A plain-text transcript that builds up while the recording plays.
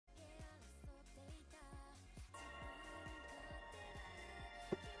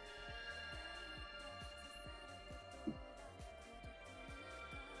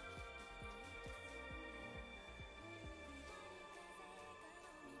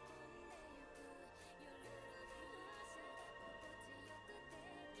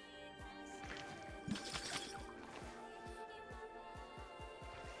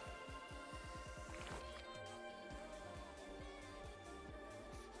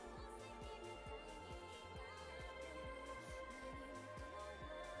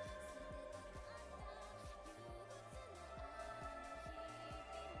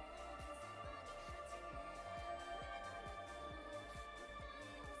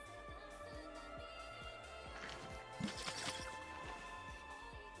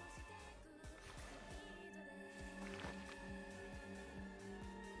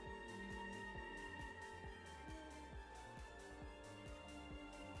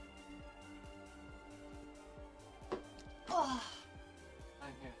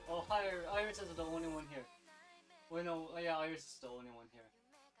Oh no, oh, yeah, Iris is the only one here.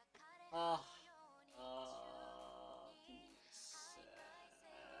 Uh, give me a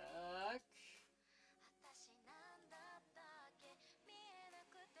sec. Yes,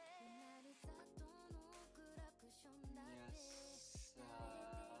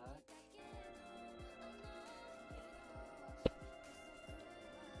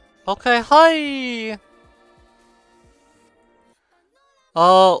 okay, hi!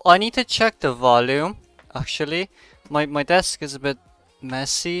 Oh, I need to check the volume, actually. My desk is a bit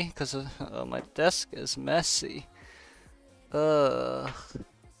messy, because my desk is messy. Ugh.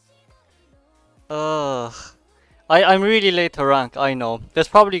 Ugh. I'm really late to rank, I know. There's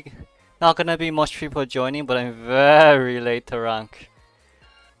probably not gonna be much people joining, but I'm very late to rank.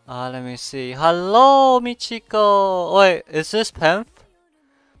 Let me see. Hello, Michiko! Wait, is this Pemp?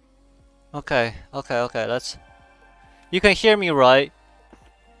 Okay, let's... You can hear me right?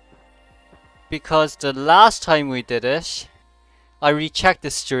 Because the last time we did it, I rechecked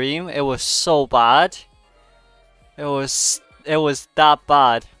the stream, it was so bad. It was that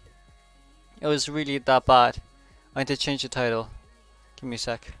bad. It was really that bad. I need to change the title. Give me a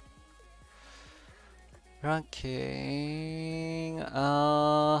sec. Ranking.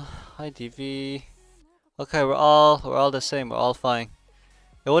 IDV. Okay, we're all the same. We're all fine.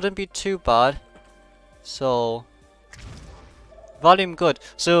 It wouldn't be too bad. So volume good.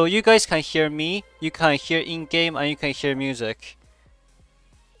 So you guys can hear me. You can hear in game, and you can hear music.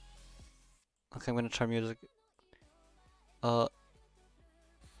 Okay, I'm gonna try music.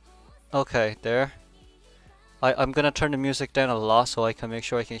 Okay, there. I'm gonna turn the music down a lot so I can make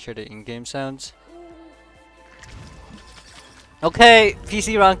sure I can hear the in-game sounds. Okay,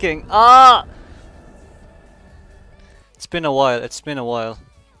 PC ranking. Ah! It's been a while, it's been a while.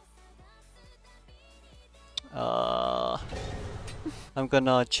 I'm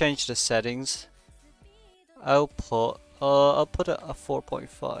gonna change the settings. I'll put it at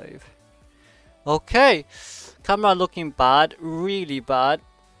 4.5. Okay, camera looking bad, really bad.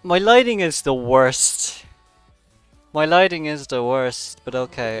 My lighting is the worst. My lighting is the worst, but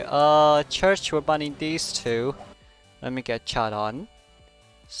okay. Church, we're banning these two. Let me get chat on.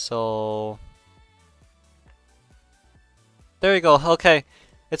 So there we go. Okay,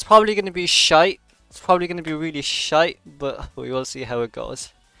 it's probably gonna be shite. It's probably gonna be really shite, but we will see how it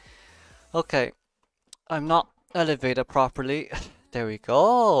goes. Okay, I'm not elevated properly. There we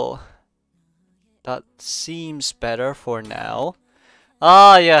go. That seems better for now.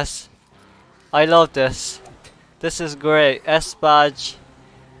 Ah, yes. I love this. This is great. S badge.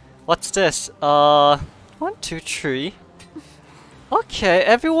 What's this? 1, 2, 3. Okay,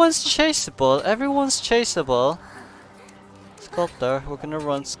 everyone's chaseable. Everyone's chaseable. Sculptor. We're gonna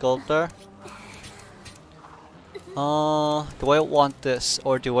run Sculptor. Do I want this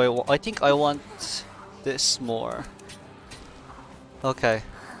or do I want? I think I want this more. Okay.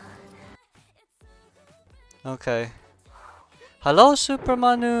 Okay. Hello,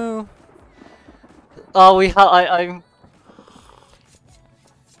 Supermanu. I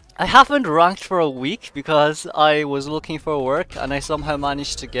haven't ranked for a week because I was looking for work and I somehow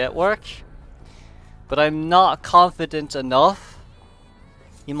managed to get work. But I'm not confident enough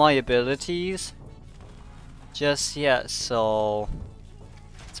in my abilities just yet, so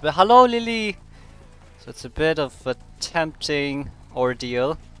it's a bit... Hello, Lily! So it's a bit of a tempting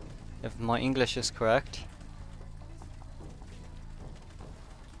ordeal, if my English is correct.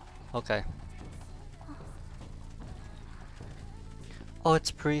 Okay. Oh,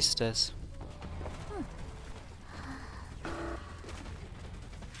 it's Priestess.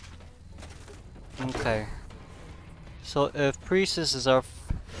 Okay. So if Priestess is our...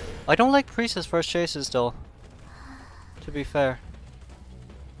 I don't like Priestess first chases though, to be fair.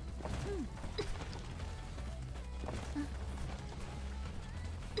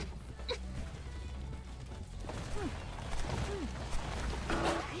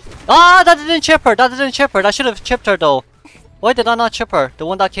 Ah, that didn't chip her! That didn't chip her! That should have chipped her though. Why did I not chip her? The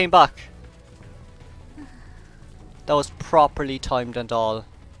one that came back. That was properly timed and all.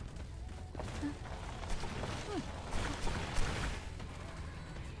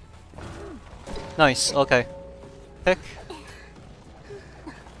 Nice, okay. Pick.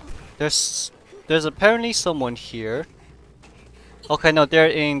 There's apparently someone here. Okay, no, they're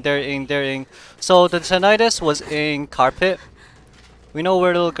in. So the tinnitus was in carpet. We know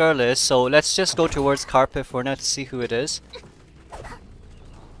where little girl is, so let's just go towards carpet for now to see who it is.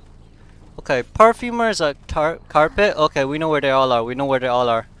 Okay, perfumer is at carpet. Okay, we know where they all are. We know where they all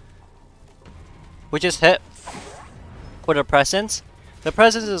are. We just hit for the presence. The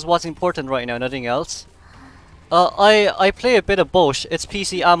presence is what's important right now, nothing else. I play a bit of both. It's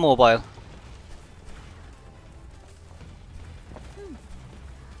PC and mobile.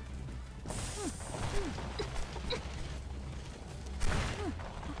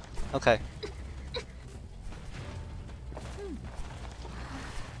 Okay.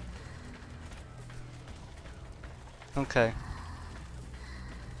 Okay.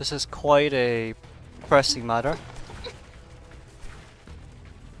 This is quite a pressing matter.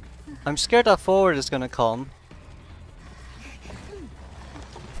 I'm scared that forward is gonna come.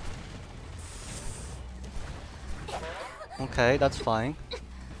 Okay, that's fine.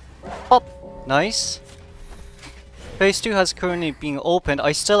 Pop! Nice. Phase 2 has currently been opened.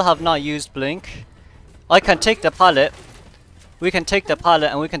 I still have not used Blink. I can take the pallet. We can take the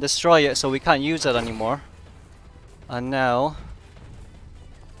pallet and we can destroy it so we can't use it anymore. And now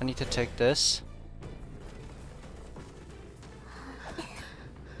I need to take this.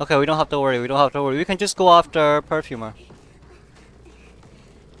 Okay, we don't have to worry, we don't have to worry. We can just go after Perfumer.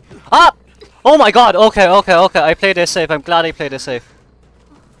 Ah! Oh my god! Okay, okay, okay. I played it safe. I'm glad I played it safe.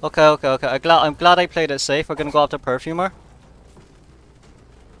 Okay, okay, okay. I'm glad I played it safe. We're gonna go after Perfumer.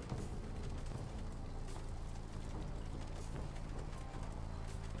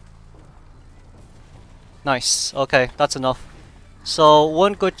 Nice. Okay, that's enough. So,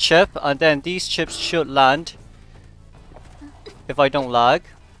 one good chip, and then these chips should land. If I don't lag.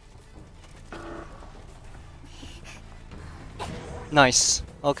 Nice.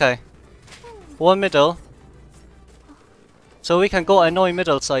 Okay. One middle. So we can go annoy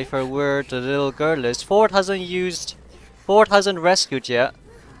middle cipher where the little girl is. Forward hasn't rescued yet.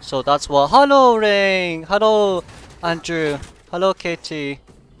 So that's what. Hello Ring! Hello Andrew! Hello Katie!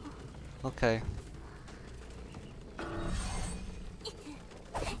 Okay.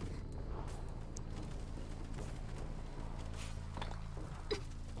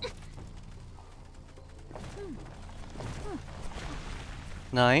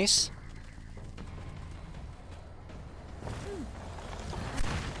 Nice.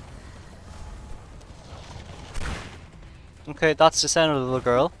 Okay, that's the center little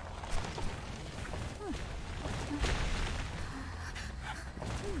girl.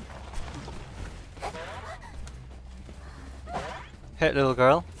 Hit little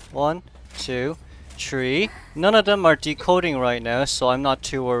girl. 1, 2, 3. None of them are decoding right now, so I'm not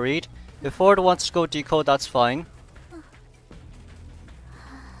too worried. If Ford wants to go decode, that's fine.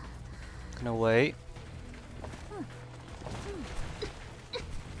 Gonna wait.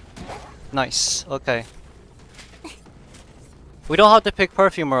 Nice. Okay. We don't have to pick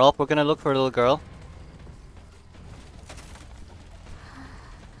Perfumer up. We're gonna look for a little girl.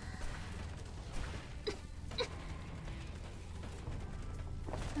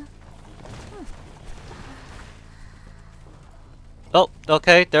 Oh,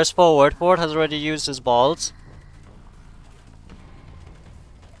 okay. There's Forward. Forward has already used his balls.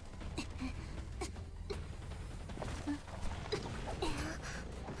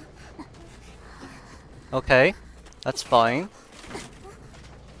 Okay. That's fine.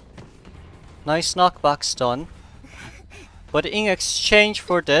 Nice knockback stun. But in exchange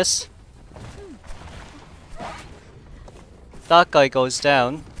for this, that guy goes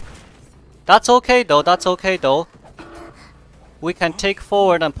down. That's okay though, that's okay though. We can take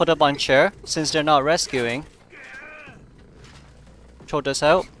Forward and put him on chair, since they're not rescuing. Throw this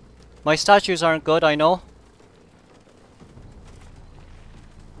out. My statues aren't good, I know.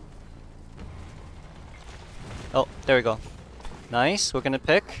 Oh, there we go. Nice, we're gonna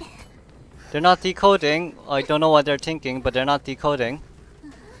pick. They're not decoding. I don't know what they're thinking, but they're not decoding.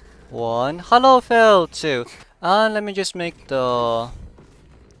 1. Hello, Phil. 2. And let me just make the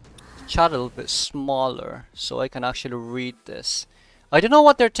chat a little bit smaller so I can actually read this. I don't know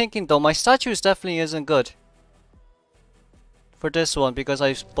what they're thinking though. My statues definitely isn't good for this one because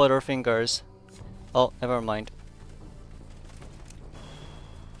I butterfingers. Oh, never mind.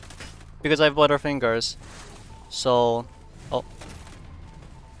 Because I have butterfingers. So, oh.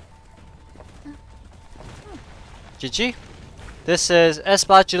 GG. This is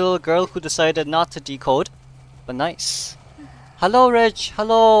Esbatch, little girl who decided not to decode. But nice. Hello Rich.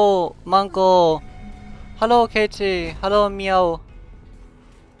 Hello Mango. Hello Katie. Hello Meow.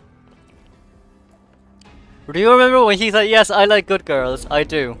 Do you remember when he said, yes, I like good girls? I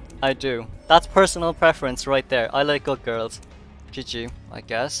do. I do. That's personal preference right there. I like good girls. GG, I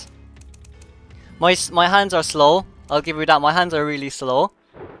guess. My hands are slow. I'll give you that. My hands are really slow.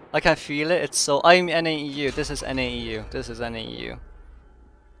 I can feel it. It's so. I'm NAEU. This is NAEU. This is NAEU.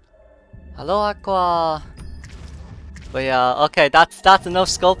 Hello, Aqua. But yeah, okay. That's enough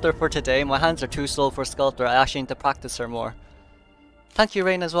Sculptor for today. My hands are too slow for Sculptor. I actually need to practice her more. Thank you,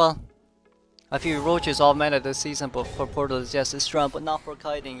 Rain, as well. A few roaches all meta this season, but for portals, yes, it's strong, but not for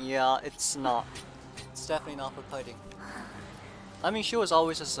kiting. Yeah, it's not. It's definitely not for kiting. I mean, she was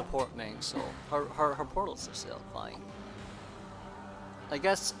always a support main, so her portals are still fine. I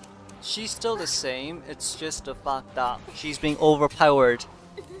guess she's still the same. It's just the fact that she's being overpowered.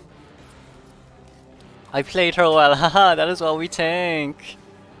 I played her well. Haha, that is what we think.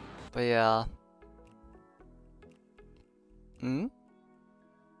 But yeah. Hmm?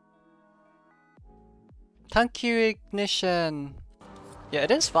 Thank you, Ignition. Yeah,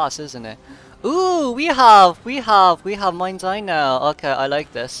 it is fast, isn't it? Ooh, we have Mind's Eye now. Okay, I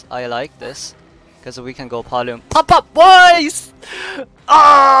like this. I like this. Because we can go Palum. Pop up, boys!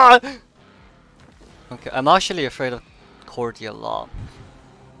 Ah! Okay, I'm actually afraid of Cordy a lot.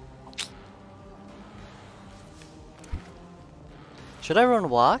 Should I run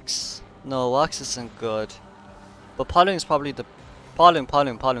Wax? No, Wax isn't good. But Palum is probably the...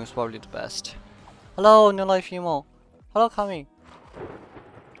 Palum is probably the best. Hello, New Life Emo. Hello, Kami.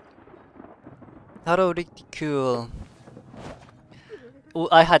 Hello, Ridicule. Ooh,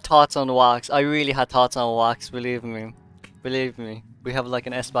 I had thoughts on Wax. I really had thoughts on Wax, believe me. Believe me. We have like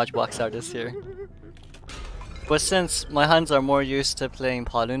an S-Badge Wax artist here. But since my hands are more used to playing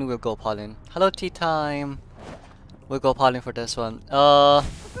Palun, we'll go Palun. Hello, Tea Time. We'll go Palun for this one. I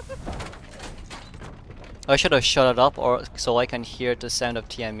should have shut it up or so I can hear the sound of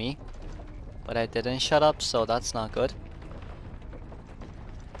TME. But I didn't shut up, so that's not good.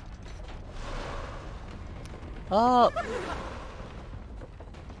 Oh!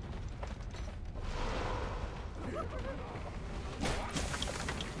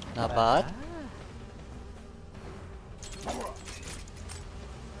 Not bad.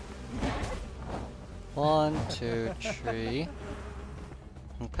 One, two, three.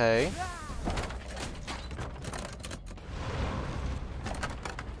 Okay.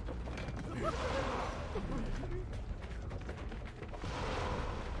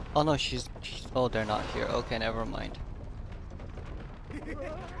 Oh no, she's oh, they're not here. Okay, never mind.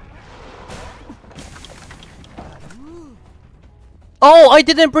 Oh, I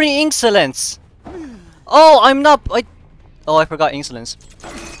didn't bring Insolence! Oh, I'm not... Oh, I forgot Insolence.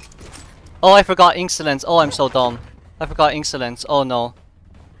 Oh, I forgot Insolence. Oh, I'm so dumb. I forgot Insolence. Oh, no.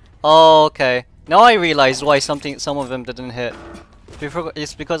 Oh, okay. Now I realize why some of them didn't hit.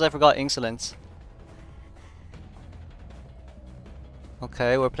 It's because I forgot Insolence.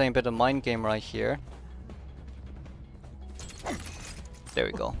 Okay, we're playing a bit of mind game right here. There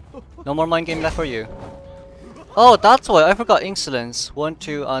we go. No more mind game left for you. Oh, that's why I forgot Insolence. 1,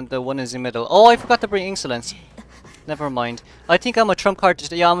 2, and the one is in the middle. Oh, I forgot to bring Insolence. Never mind. I think I'm a trump card.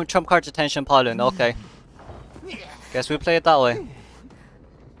 Yeah, I'm a trump card detention Paladin. Okay. Guess we play it that way.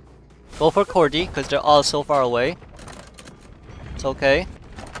 Go for Cordy, because they're all so far away. It's okay.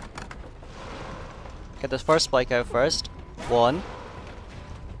 Get this first spike out first. 1.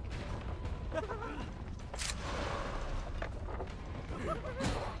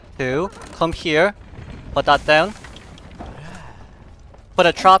 Two. Come here. Put that down. Put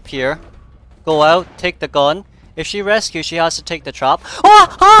a trap here. Go out. Take the gun. If she rescues, she has to take the trap.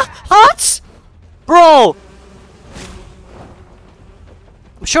 Oh! Ah! What? Bro!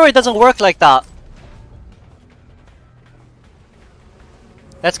 I'm sure it doesn't work like that.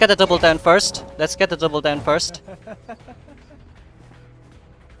 Let's get the double down first. Let's get the double down first.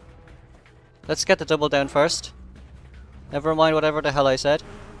 Let's get the double down first. Never mind whatever the hell I said.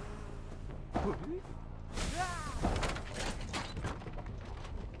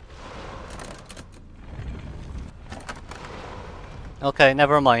 Okay,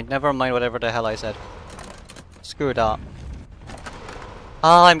 never mind whatever the hell I said. Screw that.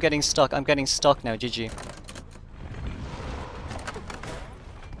 Ah, I'm getting stuck now, GG.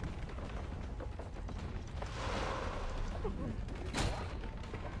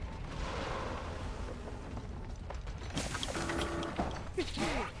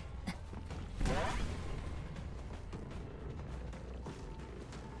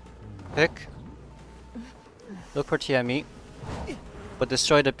 Pick. Look for TME. But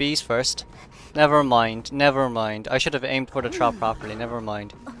destroy the bees first. Never mind, never mind. I should have aimed for the trap properly, never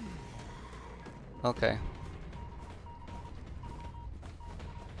mind. Okay.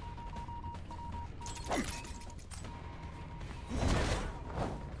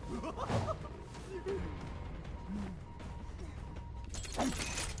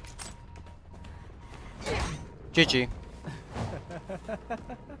 GG.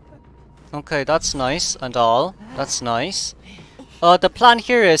 Okay, that's nice and all. That's nice. The plan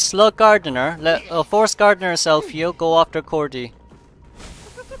here is slug Gardener, force Gardener self-heal, go after Cordy.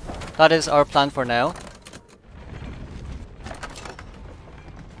 That is our plan for now.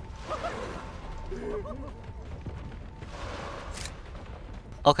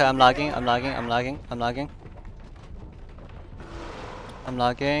 Okay, I'm lagging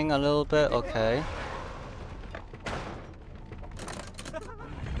a little bit, okay.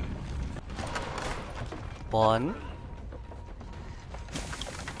 One.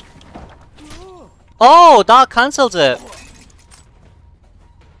 Oh, that cancels it.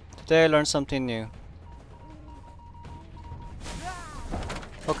 Today I learned something new.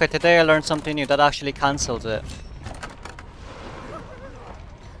 Okay, today I learned something new. That actually cancels it.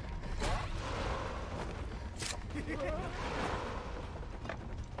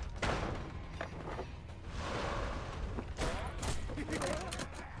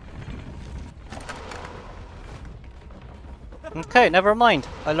 Okay, never mind.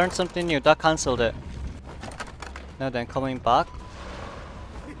 I learned something new. That cancelled it. Now then, coming back.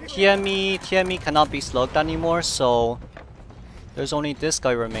 TME cannot be slugged anymore, so there's only this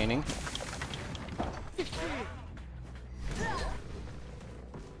guy remaining.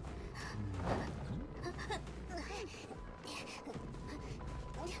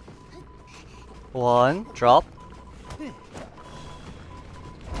 One, drop.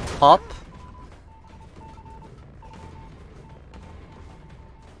 Pop.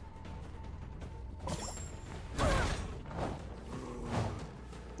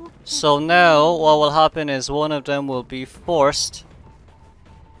 So now what will happen is one of them will be forced.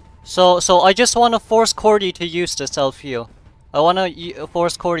 So I just want to force Cordy to use the self-heal. I want to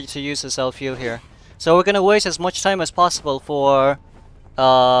force Cordy to use the self-heal here. So we're gonna waste as much time as possible for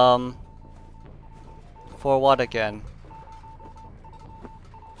what again?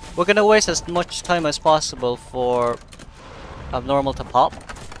 We're gonna waste as much time as possible for abnormal to pop.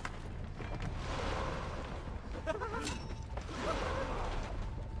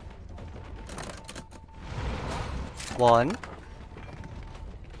 One.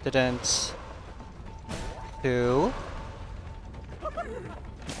 Didn't. Two.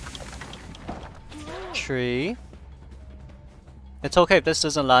 Three. It's okay if this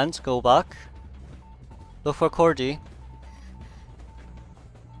doesn't land. Go back. Look for Cordy.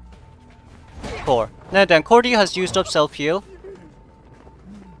 4. Now then, Cordy has used up self-heal.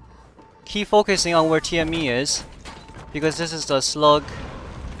 Keep focusing on where TME is. Because this is the slug.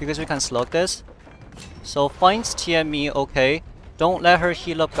 Because we can slug this. So finds TME, okay. Don't let her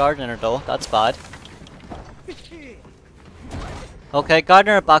heal up Gardener though, that's bad. Okay,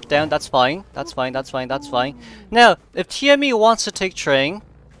 Gardener back down, that's fine. That's fine, that's fine, that's fine. Now, if TME wants to take train,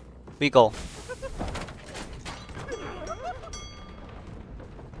 we go.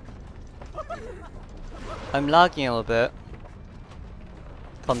 I'm lagging a little bit.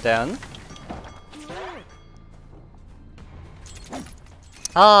 Come down.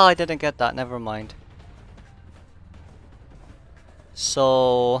 Ah, I didn't get that, never mind.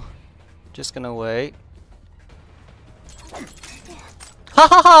 So, just gonna wait. Ha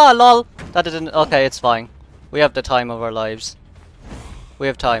ha ha! Lol! That didn't. Okay, it's fine. We have the time of our lives. We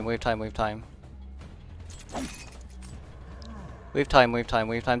have time, we have time, we have time. We have time, we have time,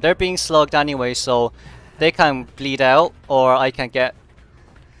 we have time. They're being slugged anyway, so they can bleed out, or I can get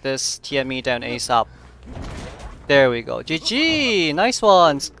this TME down ASAP. There we go. GG! Nice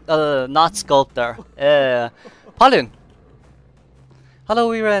one! Not Sculptor. Palun!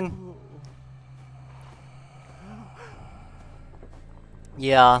 Hello, Iren.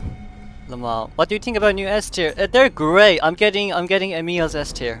 Yeah, Lamal. What do you think about new S tier? They're great. I'm getting Emil's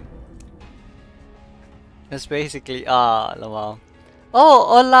S tier. That's basically Lamal.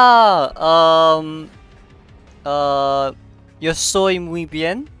 Oh, hola. Yo soy muy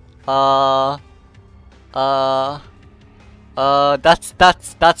bien. That's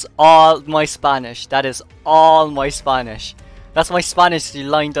all my Spanish. That is all my Spanish. That's my Spanish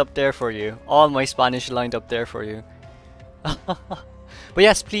lined up there for you. All my Spanish lined up there for you. But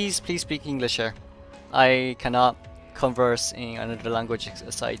yes, please speak English here. I cannot converse in another language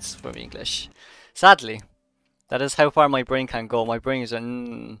aside from English. Sadly, that is how far my brain can go. My brain is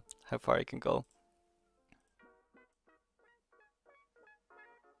how far it can go.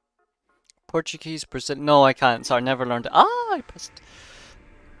 Portuguese, Brazil. No, I can't. Sorry, never learned it. Ah, I pressed.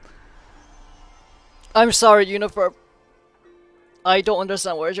 I'm sorry, Uniform. I don't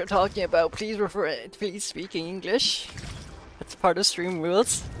understand what you're talking about. Please please speak in English. That's part of stream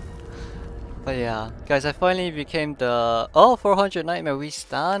rules. But yeah, guys, I finally became the 400 Nightmare. We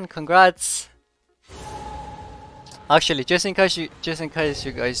stand. Congrats. Actually, just in case you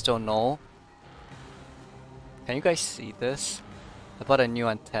guys don't know, can you guys see this? I bought a new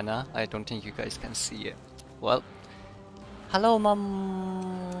antenna. I don't think you guys can see it. Well, hello,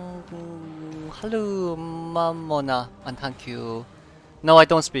 hello, Mamona, and thank you. No, I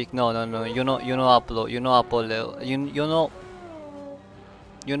don't speak. No. You know, hablo. You know, hablo.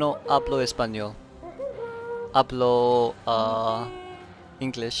 You know, hablo español. Hablo,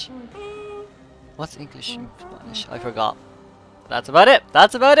 English. What's English in Spanish? I forgot. That's about it.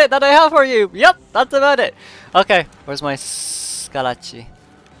 That's about it that I have for you. Yep, that's about it. Okay, where's my Scalacci?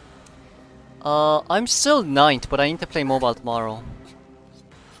 I'm still 9th, but I need to play mobile tomorrow.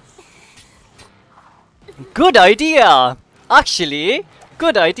 Good idea! Actually,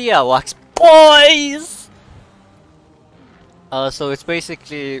 good idea, Wax Boys! So it's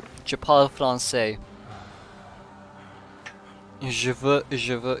basically Je parle français. Je veux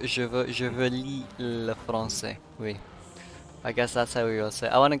lire le français. Oui. I guess that's how we will say.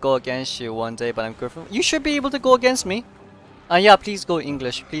 I want to go against you one day, but I'm good for. You should be able to go against me. Yeah, please go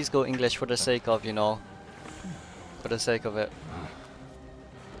English. Please go English for the sake of, you know, for the sake of it.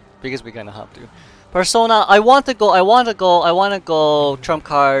 Because we're gonna have to. Persona, I want to go trump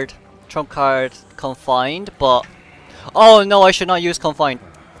card confined, but oh no, I should not use confined.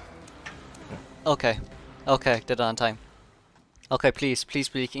 Okay, did it on time. Okay, please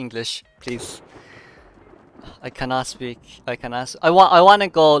speak English, please. I cannot speak. I want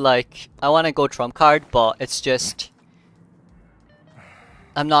to go trump card, but it's just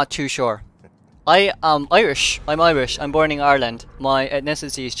I'm not too sure. I am Irish. I'm Irish. I'm born in Ireland. My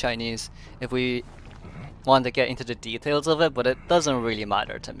ethnicity is Chinese. If we want to get into the details of it, but it doesn't really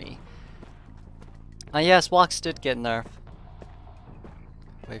matter to me. And yes, Wax did get nerfed.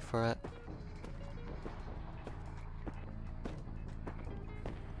 Wait for it.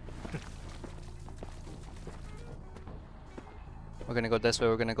 We're gonna go this way,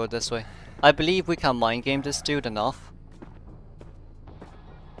 we're gonna go this way. I believe we can mind game this dude enough.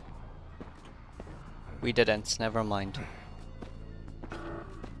 We didn't, never mind.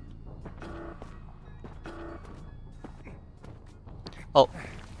 Oh.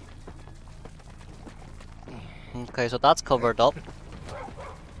 Okay, so that's covered up.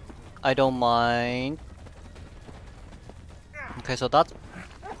 I don't mind. Okay, so that's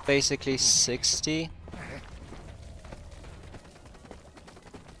basically 60.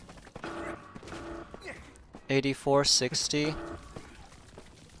 $84.60.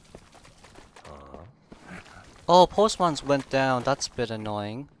 Oh, postmans went down. That's a bit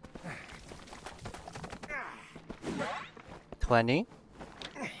annoying. 20.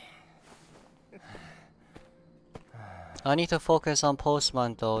 I need to focus on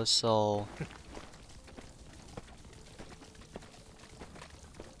postman though, so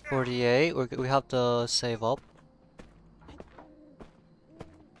 48. We have to save up.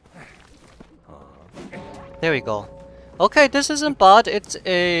 There we go. Okay, this isn't bad. It's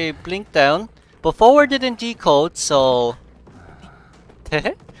a blink down, but forward didn't decode, so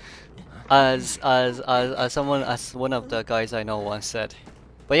as one of the guys I know once said.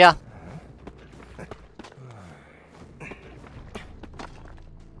 But yeah.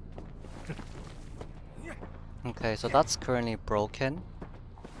 Okay, so that's currently broken.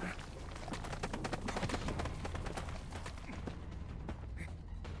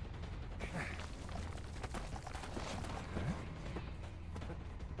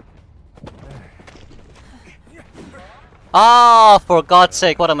 Ah, for God's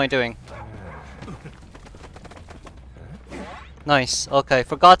sake, what am I doing? Nice. Okay,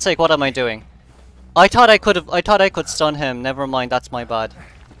 for God's sake, what am I doing? I thought I could stun him. Never mind, that's my bad.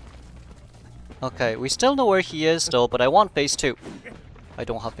 Okay, we still know where he is though, but I want phase 2. I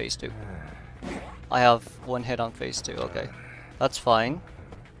don't have phase 2. I have 1 hit on phase 2. Okay. That's fine.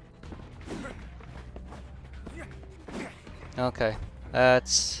 Okay.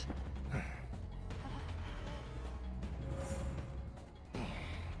 That's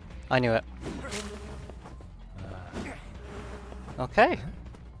I knew it. Okay.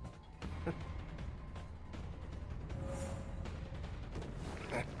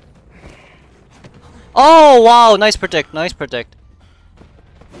 Oh wow, nice predict, nice predict.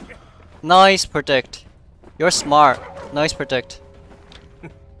 Nice predict. You're smart. Nice predict.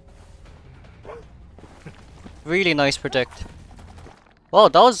 Really nice predict. Wow,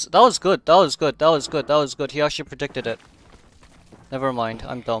 that was good. That was good. That was good. That was good. He actually predicted it. Never mind,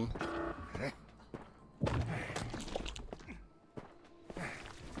 I'm dumb.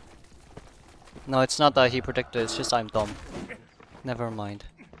 No, it's not that he predicted, it's just I'm dumb. Never mind.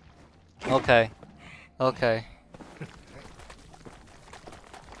 Okay. Okay.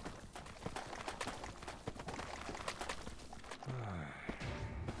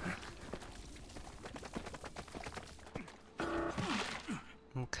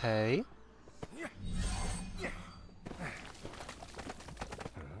 Okay.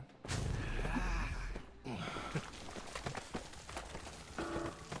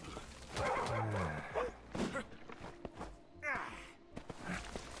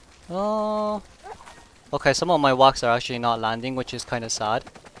 Oh. Okay, some of my walks are actually not landing, which is kind of sad.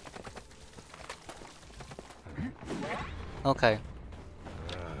 Okay.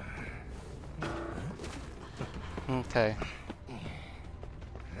 Okay.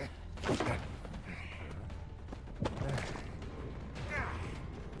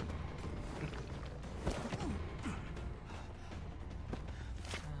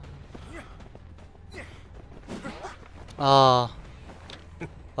 Ah.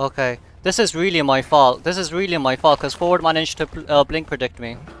 Okay. This is really my fault. This is really my fault because forward managed to blink predict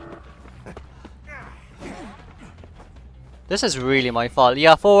me. This is really my fault.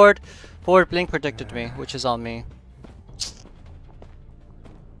 Yeah, forward blink predicted me, which is on me.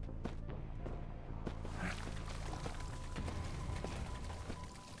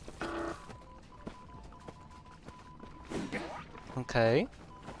 Okay.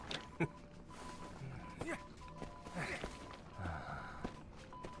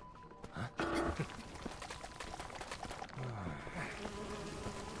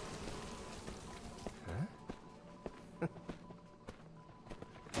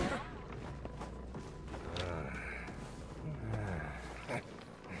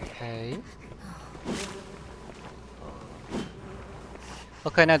 Okay.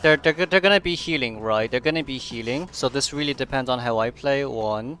 Okay, now they're gonna be healing, right? They're gonna be healing. So this really depends on how I play.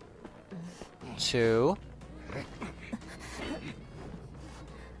 1, 2.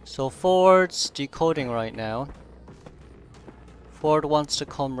 So Ford's decoding right now. Ford wants to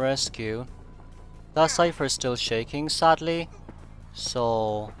come rescue. That cipher's still shaking, sadly.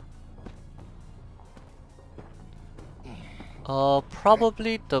 So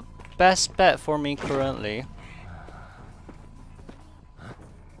probably the best bet for me currently.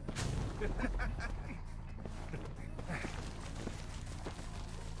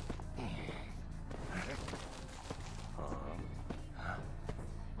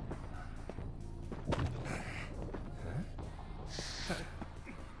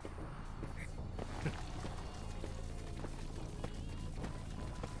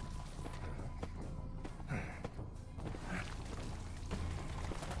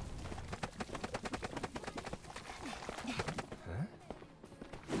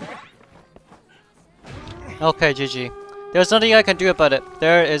 Okay, GG. There's nothing I can do about it.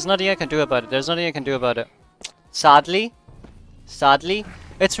 There is nothing I can do about it. There's nothing I can do about it. Sadly,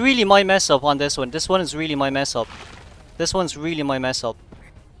 it's really my mess up on this one. This one is really my mess up. This one's really my mess up.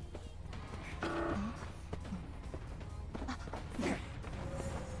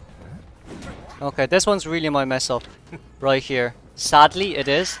 Okay, this one's really my mess up. Right here. Sadly, it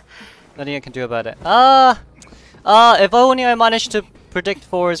is. Nothing I can do about it. If only I managed to predict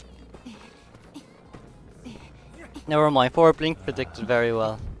 4's. Never mind, 4 blink predicted very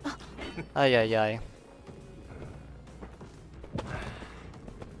well. Ay ay ay.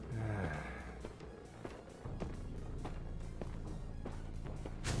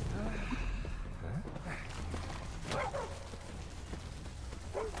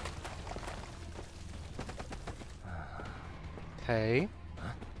 Okay.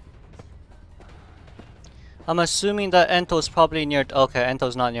 I'm assuming that Ento's probably near. Okay,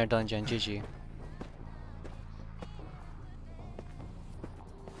 Ento's not near dungeon. GG.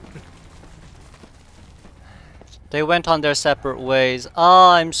 They went on their separate ways.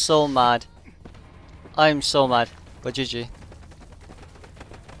 Ah, I'm so mad. I'm so mad. But GG.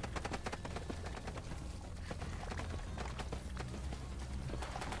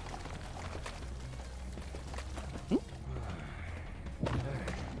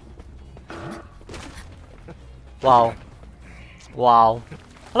 Wow. Wow.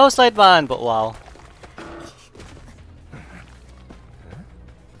 Hello, Sideman, but wow.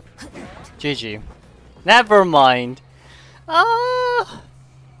 GG. Never mind. Ah.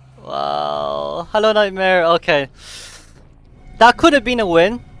 Wow. Hello, Nightmare. Okay. That could have been a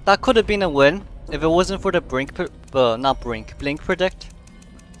win. That could have been a win if it wasn't for the blink predict.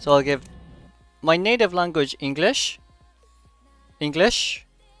 So I'll give my native language English. English.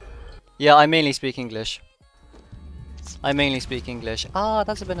 Yeah, I mainly speak English. I mainly speak English. Ah,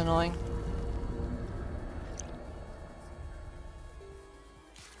 that's a bit annoying.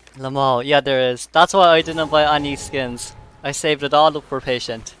 Lamal, yeah there is. That's why I didn't buy any skins. I saved it all up for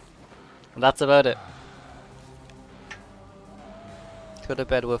patient. And that's about it. Go to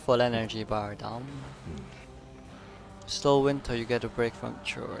bed with full energy bar down. Slow winter, you get a break from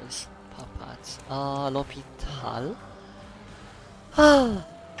chores. Papats. L'hôpital.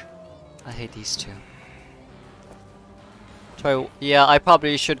 I hate these two. Sorry, yeah, I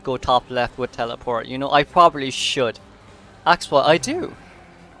probably should go top left with teleport. You know, I probably should. Axwell, I do.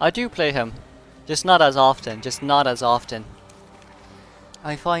 I do play him. Just not as often. Just not as often.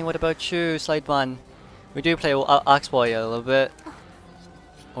 I'm fine. What about you, Sideman? We do play Axe Boy a little bit.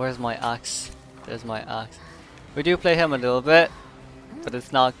 Where's my axe? There's my axe. We do play him a little bit, but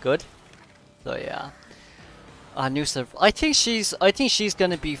it's not good. So yeah. I think she's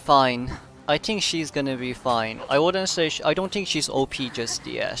gonna be fine. I think she's gonna be fine. I wouldn't say I don't think she's OP just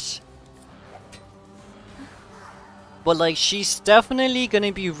yet. But like, she's definitely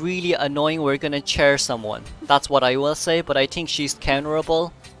gonna be really annoying. We're gonna chair someone. That's what I will say, but I think she's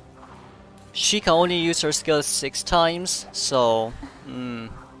counterable. She can only use her skills 6 times, so...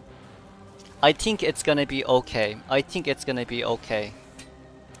 I think it's gonna be okay. I think it's gonna be okay.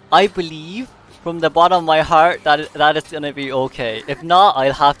 I believe from the bottom of my heart that it's gonna be okay. If not,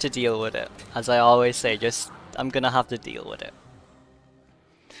 I'll have to deal with it. As I always say, I'm gonna have to deal with it.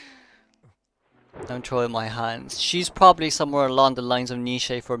 I'm throwing my hands. She's probably somewhere along the lines of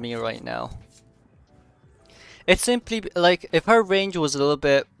niche for me right now. It's simply like, if her range was a little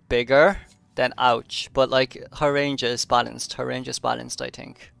bit bigger, then ouch. But like, her range is balanced. Her range is balanced, I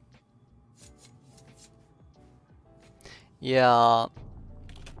think. Yeah.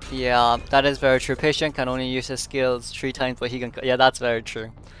 Yeah, that is very true. Patient can only use his skills 3 times, but he can... Yeah, that's very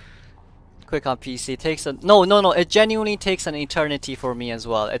true. Quick on PC takes a... No, it genuinely takes an eternity for me as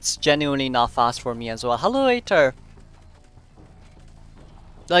well. It's genuinely not fast for me as well. Hello, Aether!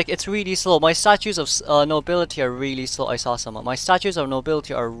 Like, it's really slow. My statues of nobility are really slow. I saw someone. My statues of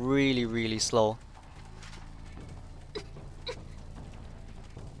nobility are really, really slow.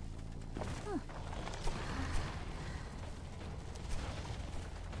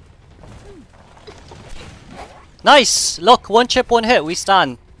 Nice! Look, 1 chip, 1 hit. We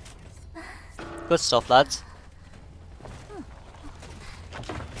stand. Good stuff, lads.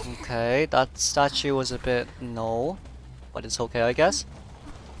 Okay, that statue was a bit... No. But it's okay, I guess.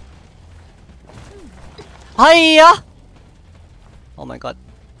 Hiya! Oh my god.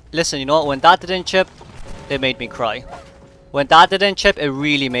 Listen, you know what? When that didn't chip, it made me cry. When that didn't chip, it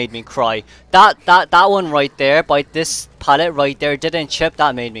really made me cry. That one right there, by this pallet right there, didn't chip,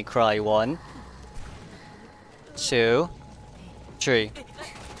 that made me cry. 1, 2, 3.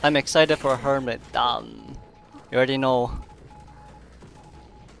 I'm excited for Hermit. You already know.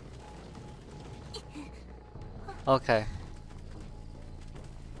 Okay.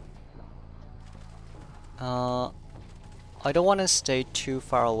 I don't want to stay too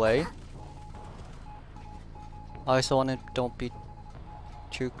far away. I also want to don't be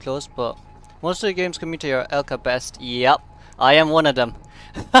too close, but most of the games community are Elka best. Yep, I am one of them.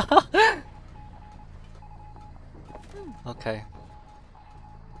 Okay.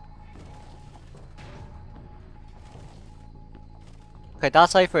 Okay, that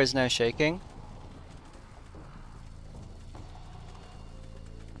cipher is now shaking.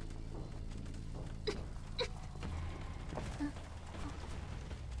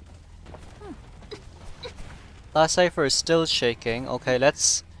 That cipher is still shaking. Okay,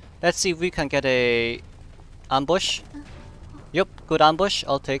 let's see if we can get a ambush. Yep, good ambush.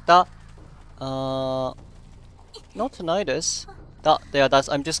 I'll take that. No tinnitus.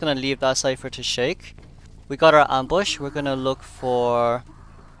 I'm just gonna leave that cipher to shake. We got our ambush. We're gonna look for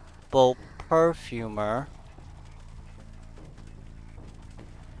Bow Perfumer.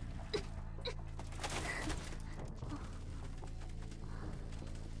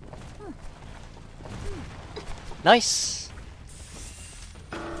 Nice.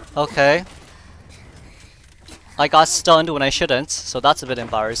 Okay. I got stunned when I shouldn't, so that's a bit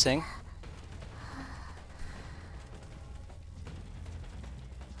embarrassing.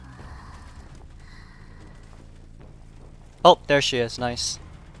 Oh, there she is. Nice.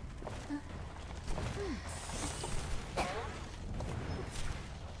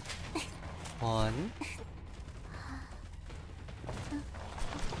 One.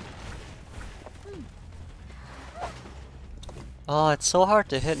 Oh, it's so hard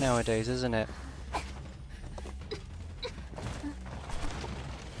to hit nowadays, isn't it?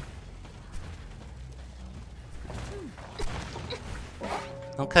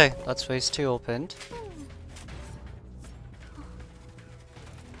 Okay, that's phase 2 opened.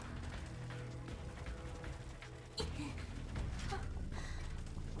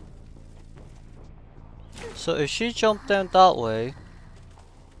 So if she jumped down that way...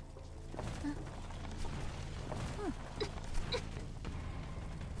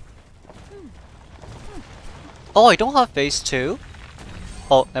 Oh, I don't have phase 2?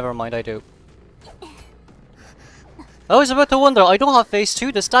 Oh, never mind, I do. I was about to wonder, I don't have phase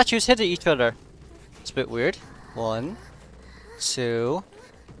 2, the statues hit each other. It's a bit weird. 1, 2,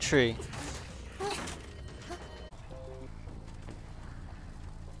 3.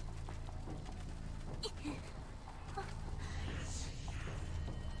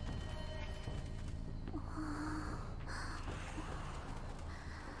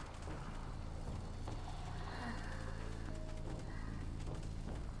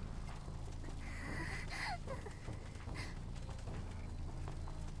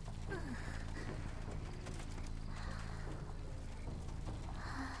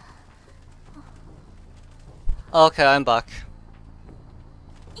 Okay, I'm back.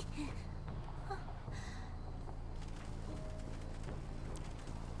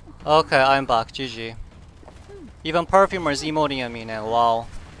 Okay, I'm back. GG. Even Perfumer's emoting at me now. Wow.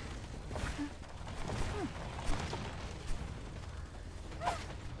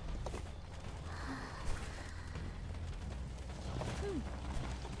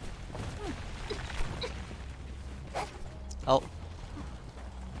 Oh.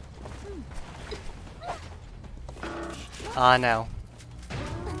 Ah, no.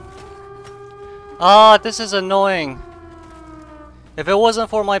 Ah, this is annoying. If it wasn't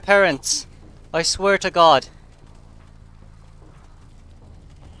for my parents, I swear to God.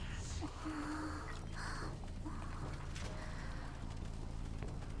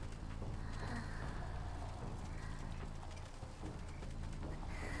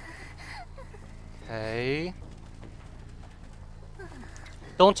 Okay.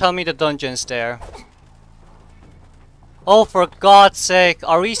 Don't tell me the dungeon's there. Oh, for God's sake,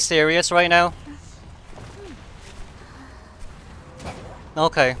 are we serious right now?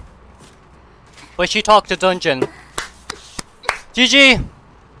 Okay. But she talked to dungeon. GG!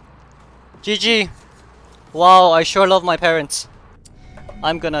 GG! Wow, I sure love my parents.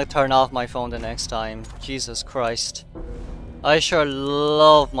 I'm gonna turn off my phone the next time. Jesus Christ. I sure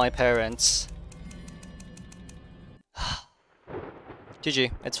love my parents.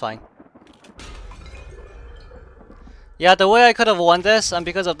 GG, it's fine. Yeah, the way I could have won this, and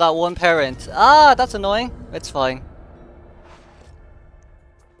because of that one parent. Ah, that's annoying. It's fine.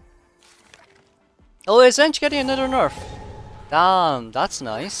 Oh, is Ench getting another nerf? Damn, that's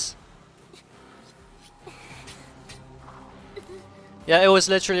nice. Yeah, it was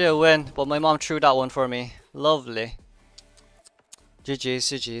literally a win, but my mom threw that one for me. Lovely.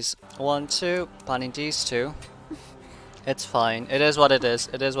 GG's, GG's. 1, 2, banning these two. It's fine. It is what it is.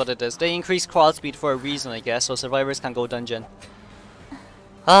 It is what it is. They increase crawl speed for a reason, I guess, so survivors can go dungeon.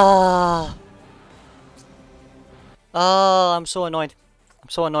 Ah. Ah, I'm so annoyed. I'm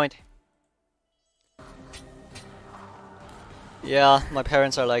so annoyed. Yeah, my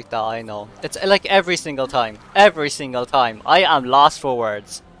parents are like that, I know. It's like every single time. Every single time. I am lost for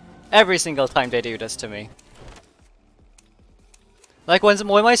words. Every single time they do this to me. Like when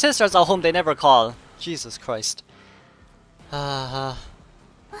my sister's at home, they never call. Jesus Christ.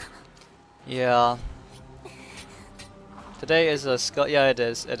 Yeah. Today is a yeah, it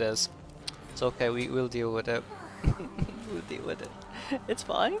is. It is. It's okay. We'll deal with it. We'll deal with it. It's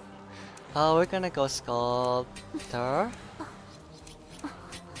fine. We're gonna go sculptor.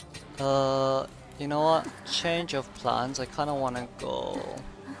 You know what? Change of plans. I kind of want to go.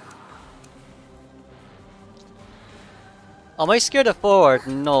 Am I scared of forward?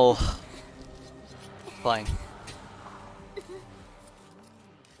 No. Fine.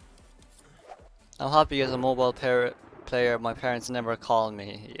 I'm happy as a mobile player. My parents never call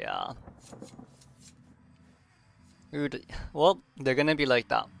me. Yeah. Well, they're gonna be like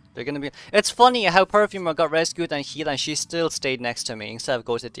that. They're gonna be. It's funny how Perfumer got rescued and healed, and she still stayed next to me instead of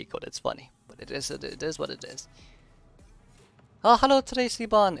go to decode. It's funny, but it is what it is. Oh, hello, Tracy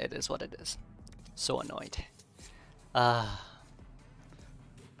Bond. It is what it is. So annoyed.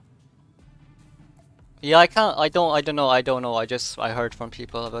 Yeah, I can't. I don't know. I heard from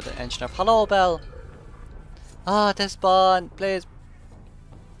people about the engine of. Hello, Belle. This Bond, please.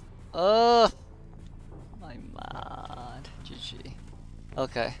 I'm mad. GG.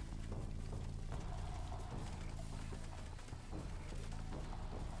 Okay.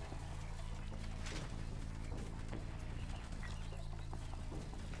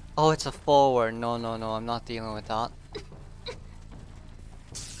 Oh, it's a forward. No, I'm not dealing with that.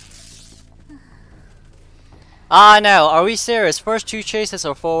 Now, are we serious? First two chases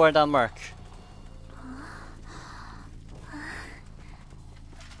are forward and Merc.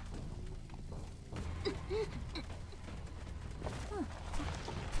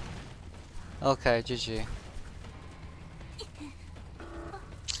 Okay, GG.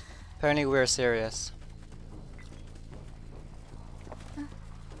 Apparently we're serious.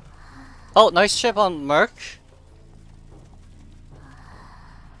 Oh, nice chip on Merc.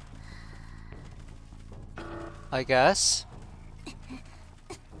 I guess.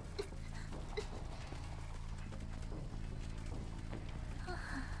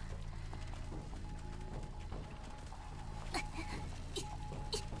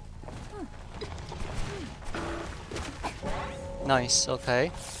 Nice,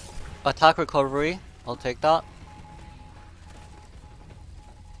 okay. Attack recovery, I'll take that.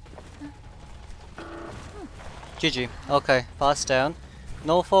 GG, okay, fast down.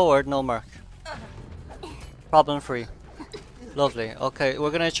 No forward, no Merc. Problem free. Lovely. Okay, we're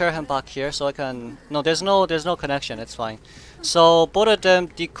gonna chair him back here so I can. No, there's no connection. It's fine. So both of them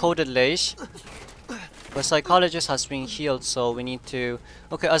decoded Leish, but psychologist has been healed, so we need to.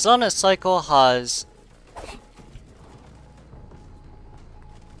 Okay, as long as Psycho has.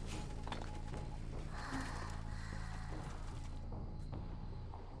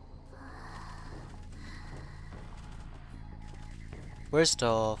 Where's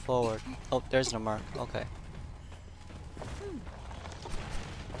the forward? Oh, there's the mark. Okay.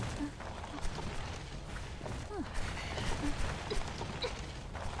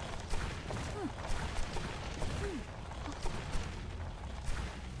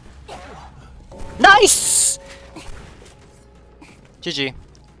 Nice! GG.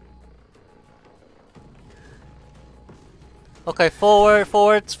 Okay, forward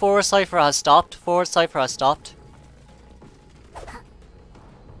cipher has stopped. Forward cipher has stopped.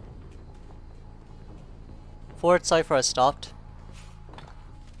 Forward cipher has stopped.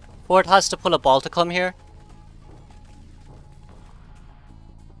 Forward has to pull a ball to come here.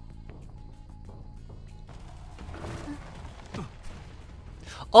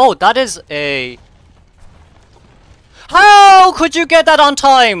 Oh, that is a... How could you get that on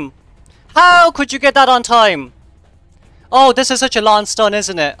time? How could you get that on time? Oh, this is such a long stun,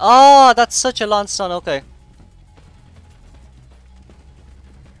 isn't it? Oh, that's such a long stun. Okay.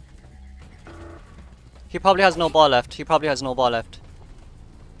 He probably has no ball left. He probably has no ball left.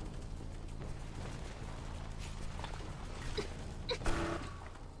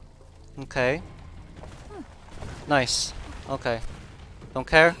 Okay. Nice. Okay. Don't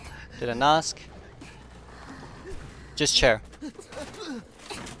care. Didn't ask. Just chair.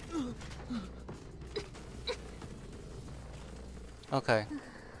 Okay.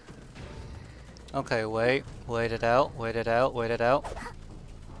 Okay, wait. Wait it out. Wait it out. Wait it out.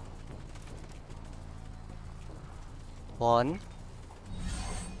 1.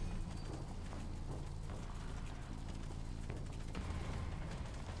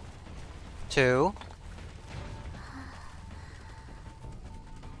 2.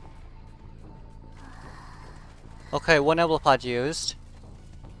 Okay, 1 elbow pad used.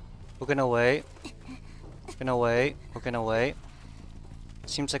 We're gonna wait. We're gonna wait. We're gonna wait.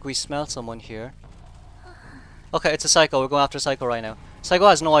 Seems like we smell someone here. Okay, it's a Psycho. We're going after Psycho right now. Psycho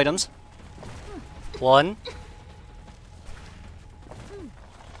has no items. 1.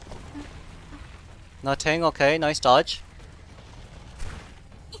 Nothing. Okay, nice dodge.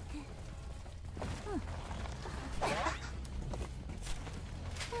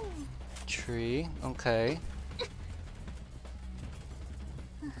 3. Okay.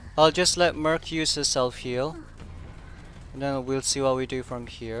 I'll just let Merc use his self-heal. And then we'll see what we do from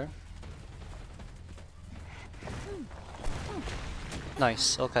here.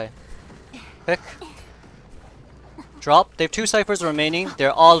 Nice, okay. Pick. Drop. They have 2 ciphers remaining.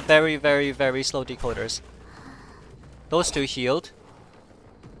 They're all very, very, very slow decoders. Those 2 healed.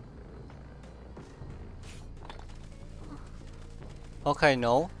 Okay,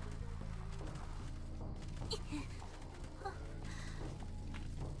 no.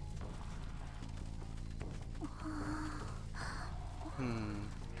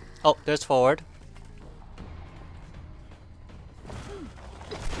 Oh, there's forward.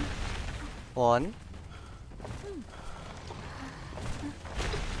 1.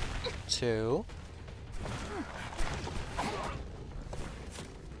 2.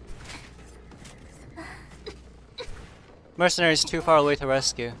 Mercenary's too far away to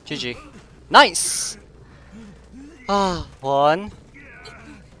rescue. GG. Nice! Ah, 1.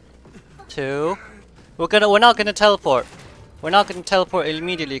 2. We're not gonna teleport. We're not gonna teleport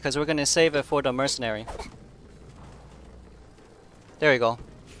immediately because we're gonna save it for the mercenary. There we go.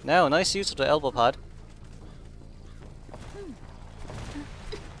 Now, nice use of the elbow pad.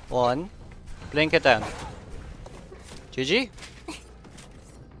 1. Blink it down. GG.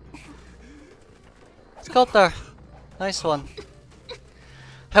 Sculptor. Nice one.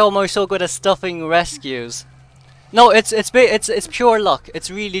 How am I so good at stuffing rescues? No, it's pure luck. It's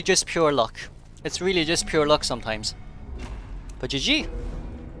really just pure luck. It's really just pure luck sometimes. But GG.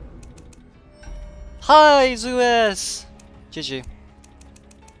 Hi, Zeus. GG.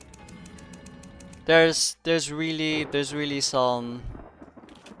 There's really some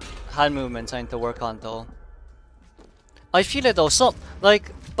hand movements I need to work on though. I feel it though. So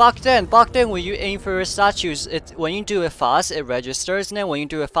like back then when you aim for your statues, when you do it fast it registers, and then when you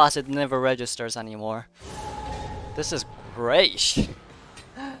do it fast it never registers anymore. This is great.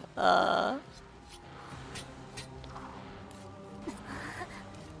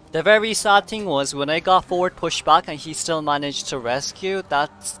 The very sad thing was when I got forward pushed back and he still managed to rescue,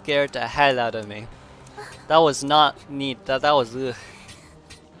 that scared the hell out of me. That was not neat. That was ugh.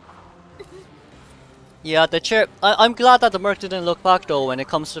 Yeah, the chair. I'm glad that the merc didn't look back though when it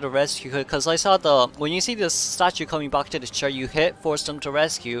comes to the rescue, because I saw when you see the statue coming back to the chair, you hit, force them to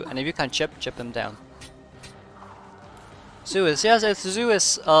rescue, and if you can chip him down. Zeus, yes, it's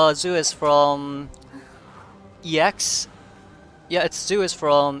Zeus. Zeus from EX. Yeah, it's Zeus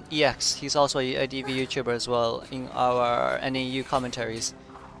from EX. He's also a DV YouTuber as well in our NAU commentaries.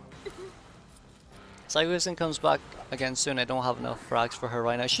 Cyrusson comes back again soon. I don't have enough frags for her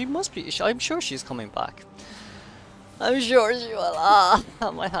right now. She must be. I'm sure she's coming back. I'm sure she will. Ah,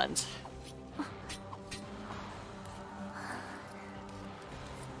 my hands.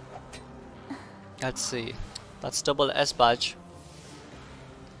 Let's see. That's double S badge.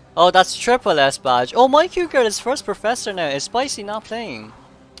 Oh, that's triple S badge. Oh, my cute girl is first professor now. Is Spicy not playing?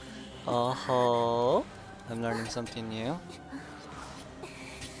 Oh, I'm learning something new.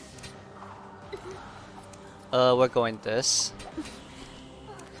 We're going this.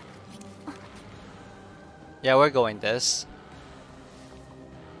 Yeah, we're going this.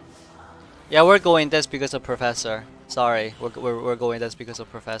 Yeah, we're going this because of Professor. Sorry, we're going this because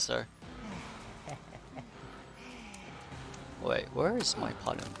of Professor. Wait, where is my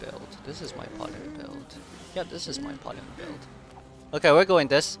pollen build? This is my pollen build. Yeah, this is my pollen build. Okay, we're going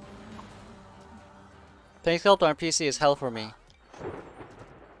this. Playing Sculptor on PC is hell for me.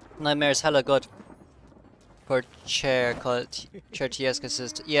 Nightmare is hella good. For chair called chair TS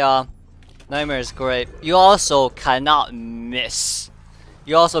consist. Yeah, Nightmare is great. You also cannot miss.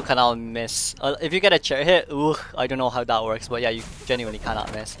 You also cannot miss. If you get a chair hit, ugh, I don't know how that works, but yeah, you genuinely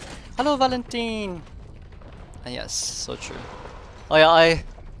cannot miss. Hello, Valentine. And yes, so true. Oh yeah, I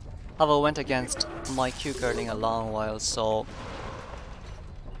haven't went against my cute girl in a long while, so.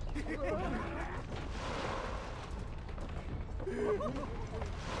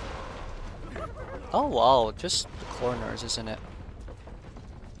 Oh wow, just the corners, isn't it?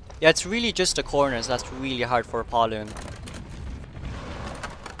 Yeah, it's really just the corners that's really hard for Pollen.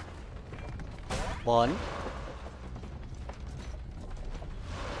 One.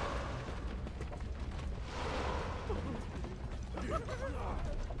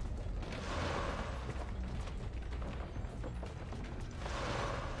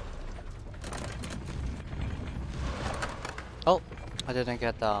 Oh, I didn't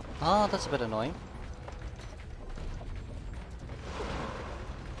get that. Ah, that's a bit annoying.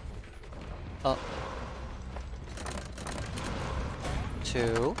 Oh.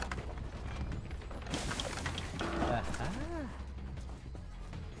 Two.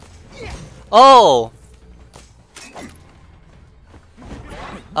 Oh!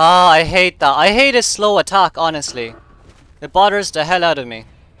 Ah, I hate that. I hate his slow attack, honestly. It bothers the hell out of me.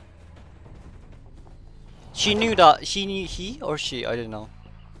 She knew that. He or she? I didn't know.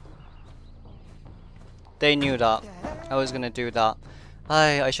 They knew that I was gonna do that.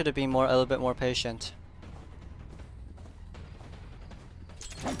 I should have been a little bit more patient.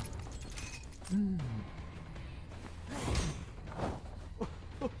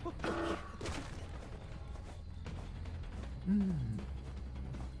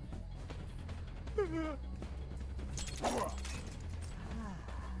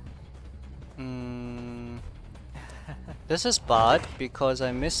 This is bad because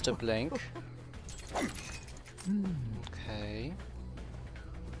I missed a blink. Okay.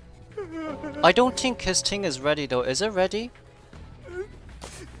 I don't think his thing is ready though. Is it ready?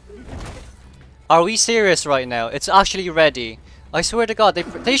 Are we serious right now? It's actually ready. I swear to God,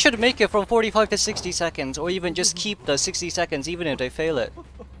 they should make it from 45 to 60 seconds, or even just keep the 60 seconds even if they fail it.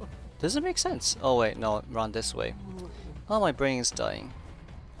 Does it make sense? Oh wait, no, run this way. Oh, my brain is dying.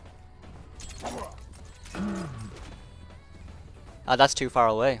 Ah, that's too far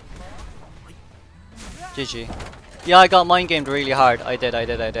away. GG. Yeah, I got mind gamed really hard. I did.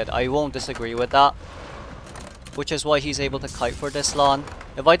 I won't disagree with that. Which is why he's able to kite for this long.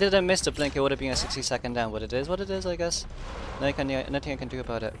 If I didn't miss the blink, it would have been a 60-second down. But it is what it is, I guess. Nothing I can do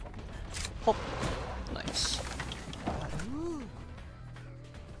about it. Hop. Nice.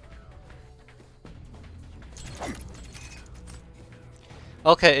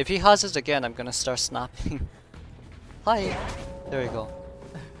 Okay, if he has it again, I'm gonna start snapping. Hi. There we go.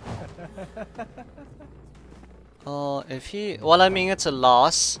 If he... Well, I mean, it's a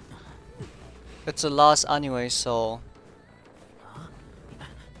loss. It's a loss anyway, so...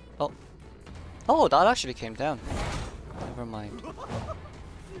 Oh. Oh, that actually came down. Never mind.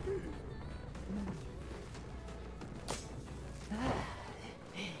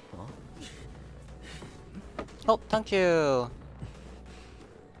 Oh, thank you.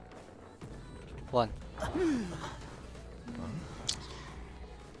 One.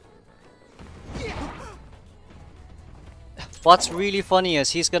 What's really funny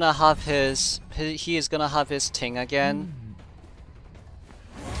is he's gonna have he is gonna have his thing again.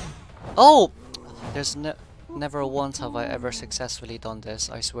 Oh! There's never once have I ever successfully done this,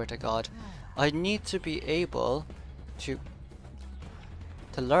 I swear to God. I need to be able to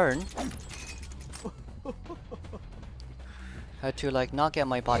learn how to like not get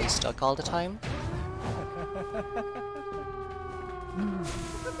my body stuck all the time.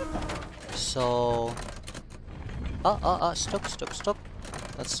 So stuck.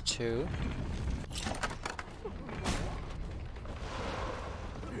 That's 2.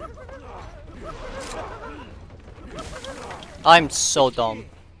 I'm so dumb.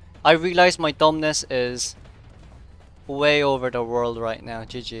 I realize my dumbness is way over the world right now.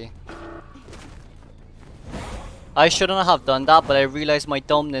 GG. I shouldn't have done that, but I realize my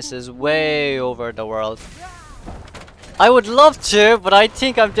dumbness is way over the world. I would love to, but I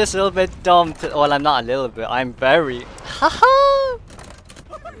think I'm just a little bit dumb to— well, I'm not a little bit, I'm very— haha!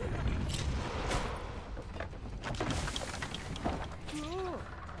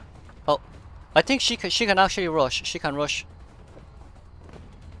 Oh, I think she can actually rush. She can rush.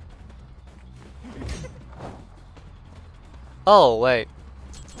 Oh wait.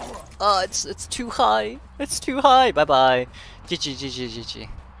 Oh, it's too high. It's too high. Bye bye. GG.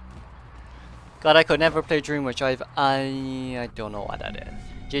 God, I could never play Dream Witch. I don't know what that is.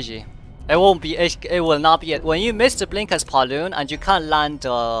 GG. It won't be. It will not be it. When you miss the blink as Paloon and you can't land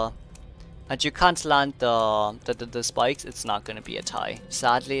the spikes, it's not gonna be a tie.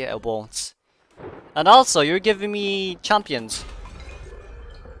 Sadly, it won't. And also, you're giving me champions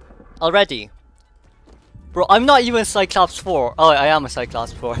already. Bro, I'm not even Cyclops 4. Oh, I am a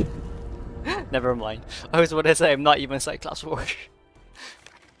Cyclops 4. Never mind. I was about to say I'm not even Cyclops 4.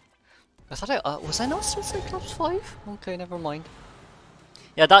 I thought was I not still Cyclops 5? Okay, never mind.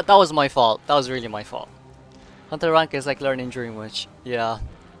 Yeah, that was my fault. That was really my fault. Hunter rank is like learning Dream Witch. Yeah.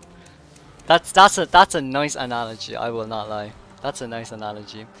 That's a nice analogy, I will not lie. That's a nice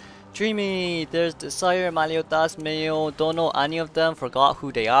analogy. Dreamy, there's Desire, Maliotas, Mayo, don't know any of them, forgot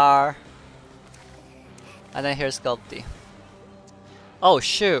who they are. And then here's Sculpty. Oh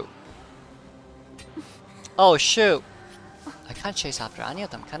shoot. Oh shoot. I can't chase after any of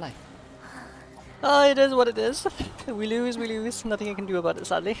them, can I? Oh, it is what it is. We lose. Nothing I can do about it,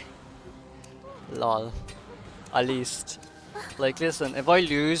 sadly. Lol. At least. Like, listen, if I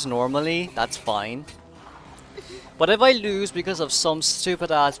lose normally, that's fine. But if I lose because of some stupid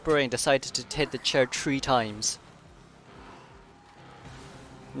ass brain decided to hit the chair 3 times.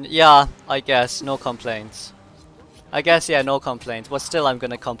 Yeah, I guess, no complaints. I guess, yeah, no complaints, but still I'm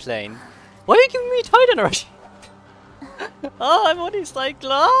gonna complain. Why are you giving me Titan already? Oh, I'm only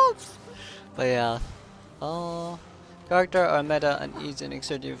Cyclops! But yeah. Oh, character are meta and easy and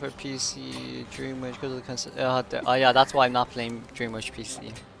exerted for PC Dream Witch because of the concept. Oh yeah, that's why I'm not playing Dream Witch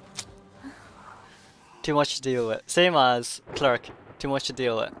PC. Too much to deal with. Same as Clerk. Too much to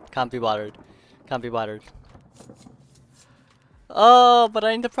deal with. Can't be bothered. Can't be bothered. Oh, but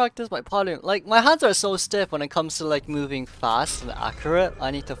I need to practice my polling. Like, my hands are so stiff when it comes to like moving fast and accurate.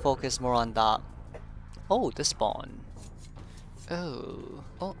 I need to focus more on that. Oh, this spawn.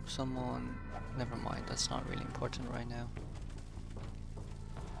 Oh, someone. Never mind. That's not really important right now.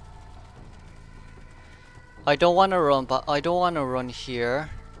 I don't want to run, but I don't want to run here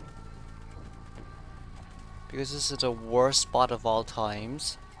because this is the worst spot of all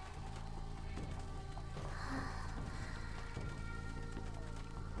times.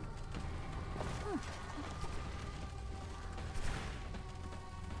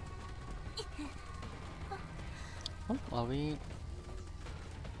 Oh, are we?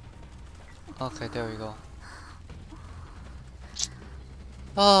 Okay, there we go.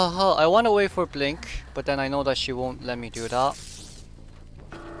 Oh, I want to wait for Blink, but then I know that she won't let me do that.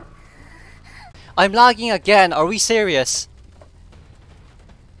 I'm lagging again, are we serious?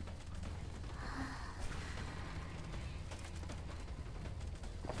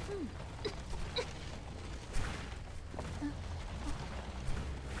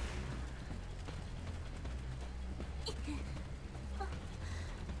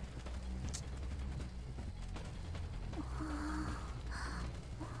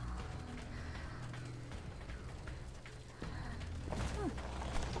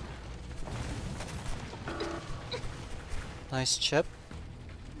 Nice chip.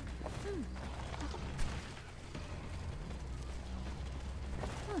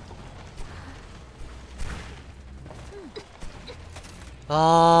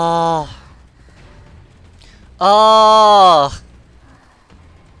 Ah. Ah.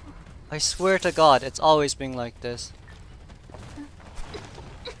 I swear to God, it's always been like this.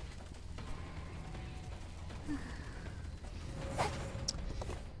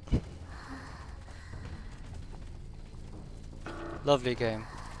 Lovely game.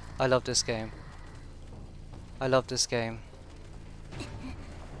 I love this game. I love this game.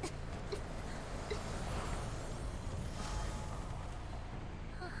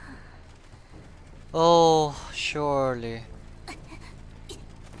 Oh, surely.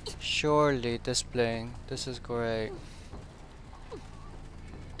 Surely this playing. This is great.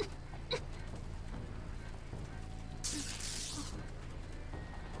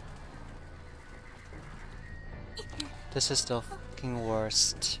 This is the fucking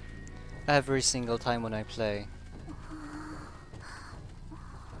worst. Every single time when I play.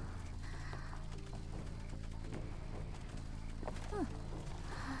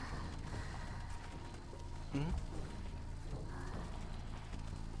 Hmm?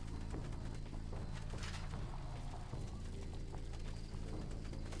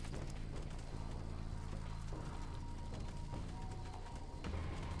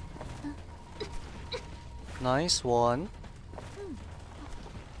 Nice one.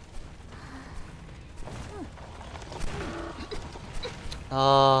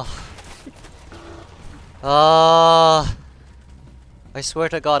 Ah. Ah. I swear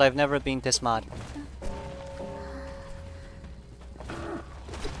to God, I've never been this mad.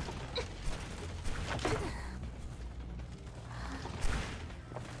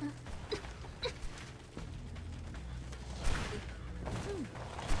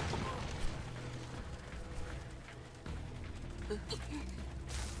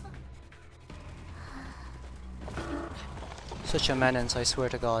 Such a menace, I swear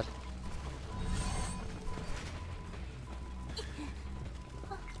to God.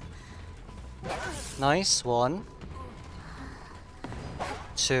 Nice, 1,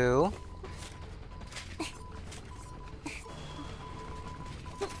 2.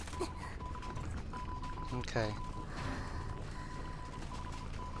 Okay.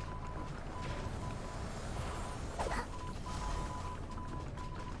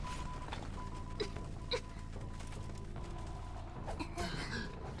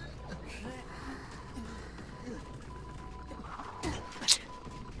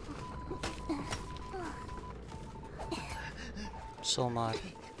 So mad.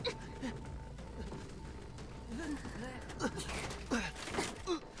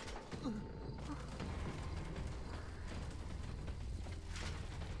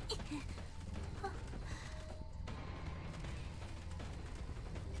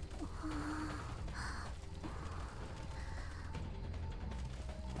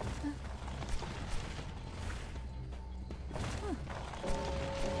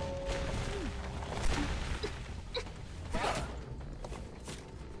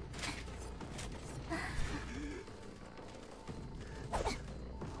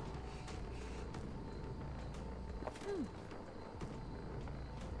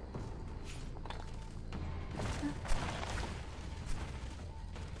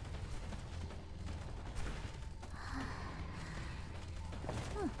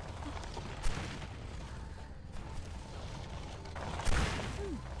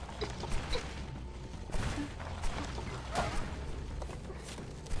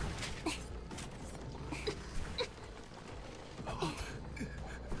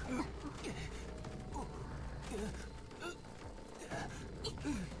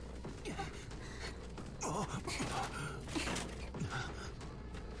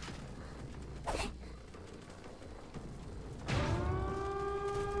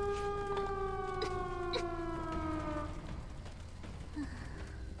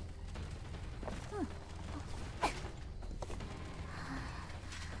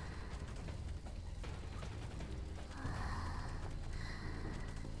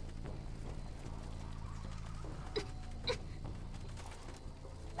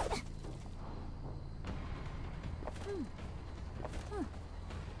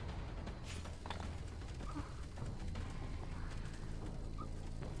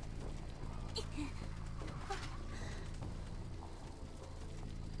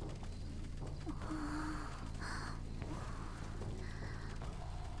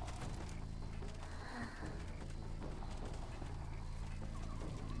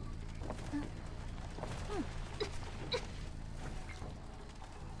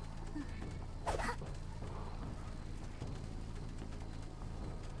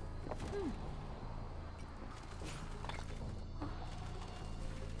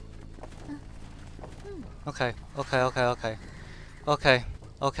 Okay, okay, okay, okay. Okay,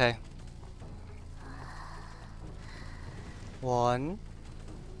 okay. 1.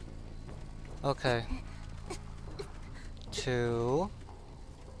 Okay. 2.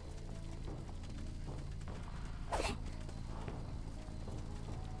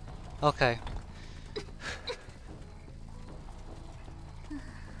 Okay.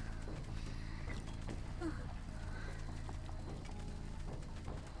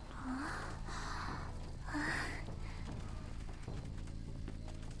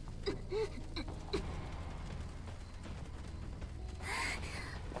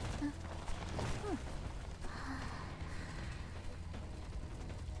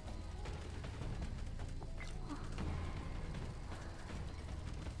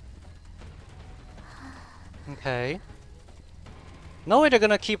 Okay. No way they're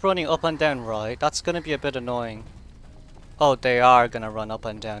gonna keep running up and down, right? That's gonna be a bit annoying. Oh, they are gonna run up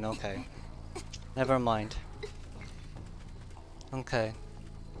and down, okay. Never mind. Okay.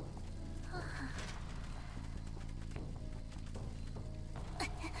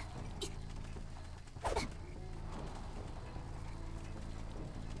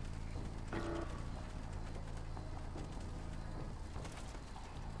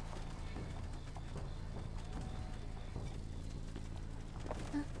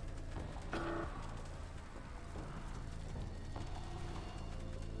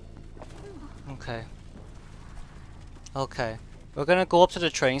 Okay. Okay. We're gonna go up to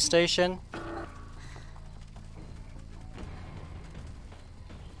the train station.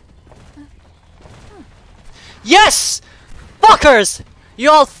 Yes! Fuckers!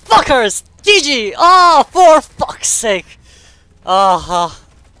 You all fuckers! GG! Oh, for fuck's sake! Uh-huh.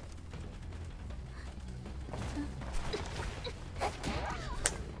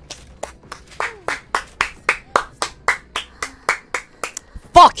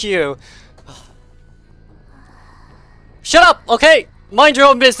 Fuck you! Shut up, okay? Mind your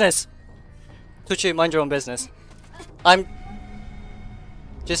own business. Tucci, mind your own business. I'm...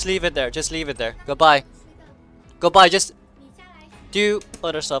 Just leave it there, just leave it there. Goodbye. Goodbye, just... Do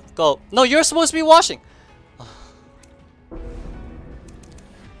other stuff. Go. No, you're supposed to be washing.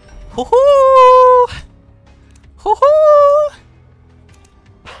 Hoo-hoo! Hoo-hoo!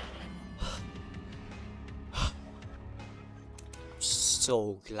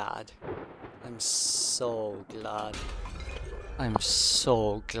 So glad. I'm so glad. I'm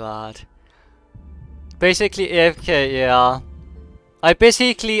so glad. Basically AFK, yeah. I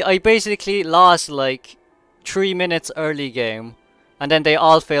basically lost like 3 minutes early game. And then they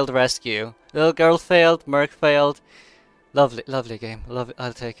all failed rescue. Little girl failed, Merc failed. Lovely, lovely game.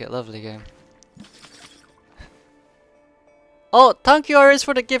 I'll take it. Lovely game. Oh, thank you Iris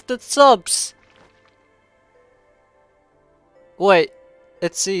for the gifted subs. Wait.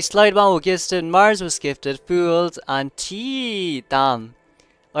 Let's see, Slide Man was gifted, Mars was gifted, Fools, and T. Damn.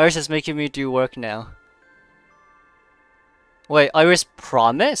 Iris is making me do work now. Wait, Iris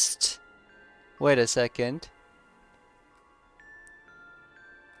promised? Wait a second.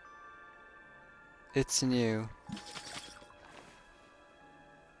 It's new.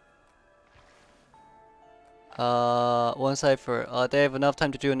 One cipher. They have enough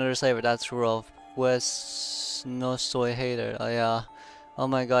time to do another cipher, that's rough. West no soy hater. Oh yeah. Oh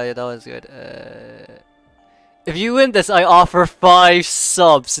my god, yeah, that was good. If you win this, I offer 5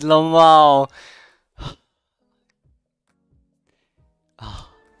 subs. Lamau. Oh,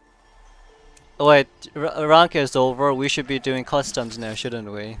 wait, rank is over. We should be doing customs now,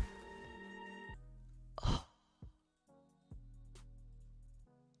 shouldn't we?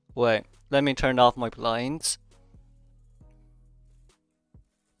 Wait, let me turn off my blinds.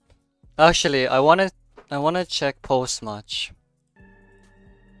 Actually, I wanna check post match.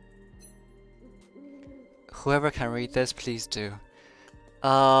 Whoever can read this, please do.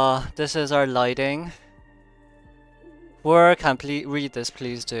 This is our lighting. Whoever can read this,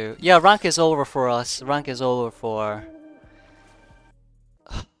 please do. Yeah, rank is over for us. Rank is over for...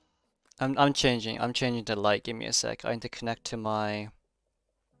 I'm changing the light. Give me a sec. I need to connect to my...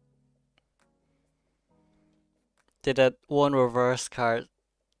 Did that one reverse card.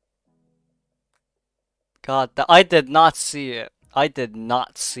 God, I did not see it. I did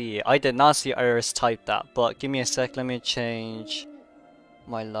not see it. I did not see Iris type that. But give me a sec. Let me change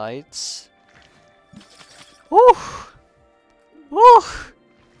my lights. Woo! Woo!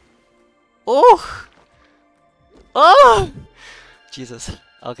 Woo! Oh! Jesus.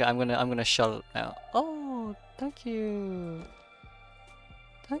 Okay, I'm gonna shut it now. Oh, thank you.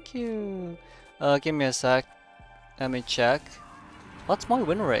 Thank you. Give me a sec. Let me check. What's my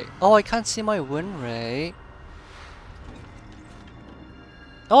win rate? Oh, I can't see my win rate.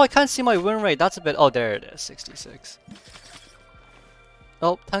 Oh, I can't see my win rate. That's a bit. Oh, there it is. 66.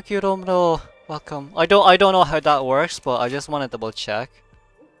 Oh, thank you, Romero. Welcome. I don't know how that works, but I just want to double check.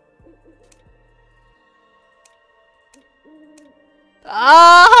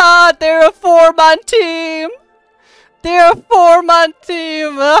 Ah, they're a 4-man team. They're a 4-man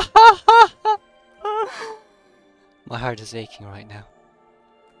team. My heart is aching right now.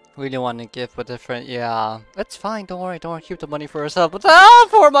 Really want to give a different, yeah. That's fine, don't worry, keep the money for yourself. But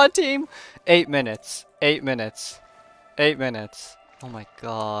 4-man team! 8 minutes. 8 minutes. 8 minutes. Oh my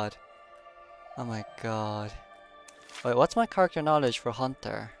god. Oh my god. Wait, what's my character knowledge for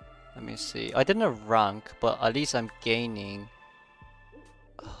Hunter? Let me see. I didn't rank, but at least I'm gaining.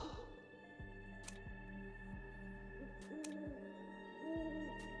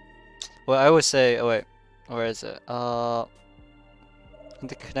 Well, I would say, oh wait. Where is it? To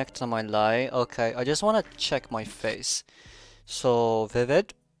connect to my light. Okay, I just want to check my face. So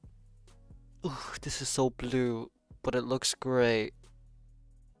vivid. Ooh, this is so blue, but it looks great.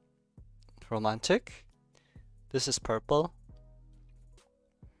 Romantic. This is purple.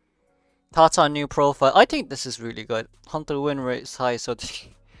 Thoughts on new profile. I think this is really good. Hunter win rate is high, so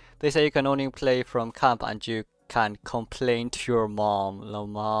they say you can only play from camp and you can complain to your mom.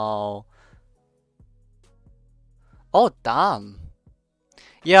 Lamau. Oh damn.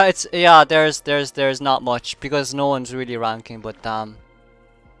 Yeah, there's not much because no one's really ranking, but damn.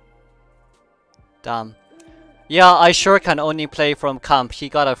 Damn. Yeah, I sure can only play from camp. He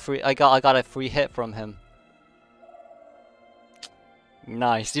got a free I got a free hit from him.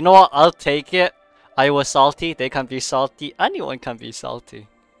 Nice. You know what? I'll take it. I was salty, they can be salty. Anyone can be salty.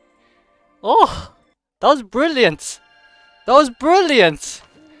 Oh, that was brilliant. That was brilliant.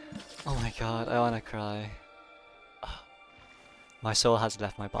 Oh my god, I wanna cry. My soul has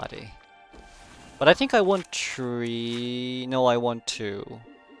left my body. But I think I won 3. No, I won 2.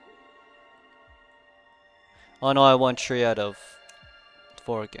 Oh no, I won 3 out of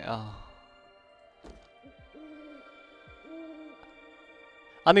 4 games. Oh.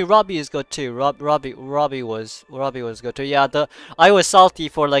 I mean, Robbie is good too. Robbie was good too. Yeah, I was salty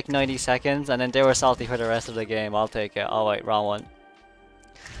for like 90 seconds, and then they were salty for the rest of the game. I'll take it. Oh wait, round 1.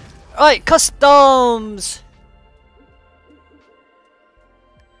 Alright, customs.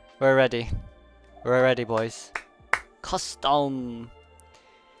 We're ready. We're ready, boys. Custom.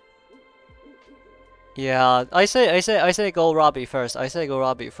 Yeah, I say go Robbie first. I say go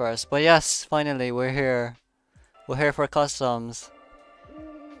Robbie first. But yes, finally we're here. We're here for customs.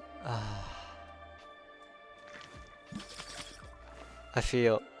 I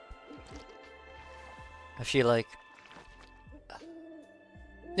feel like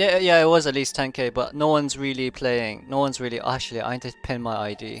yeah, it was at least 10k, but no one's really playing. No one's really actually. I need to pin my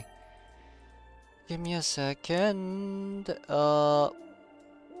ID. Give me a second. Oh,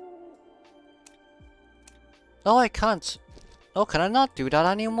 I can't. Oh, can I not do that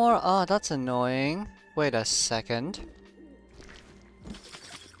anymore? Ah, that's annoying. Wait a second.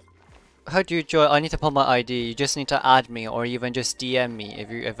 How do you join? I need to put my ID. You just need to add me or even just DM me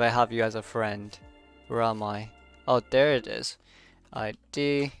if I have you as a friend. Where am I? Oh, there it is.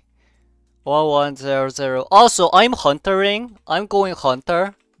 ID 1100. Also, I'm huntering. I'm going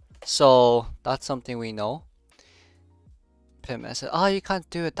hunter. So that's something we know. Pin message. Oh, you can't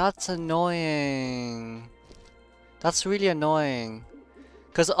do it. That's annoying. That's really annoying.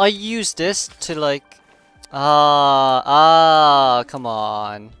 Cause I use this to like come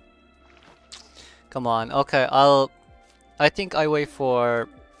on. Come on. Okay, I think I wait for.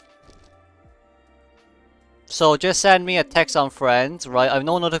 So just send me a text on friends, right? I have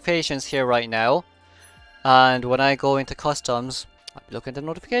no notifications here right now. And when I go into customs, I look at the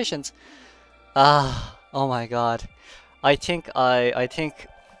notifications. Oh my god. I think I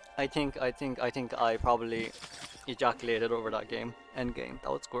probably ejaculated over that game. End game.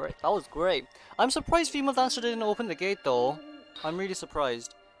 That was great. That was great. I'm surprised Female Dancer didn't open the gate though. I'm really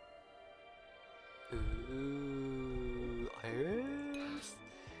surprised. Ooh, Iris.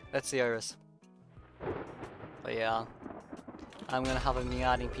 Let's see Iris. But yeah, I'm gonna have a me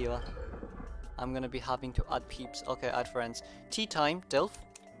adding people. I'm gonna be having to add peeps. Okay, add friends. Tea time, Dilf.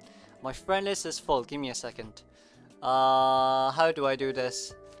 My friend list is full. Give me a second. How do I do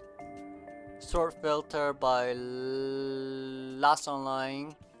this? Sort filter by last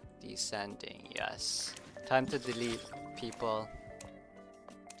online. Descending, yes. Time to delete people.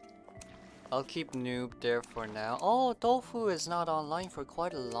 I'll keep noob there for now. Oh, Tofu is not online for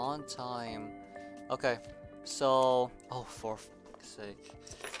quite a long time. Okay, so... Oh, for fuck's sake.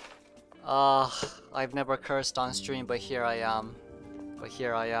 I've never cursed on stream, but here I am.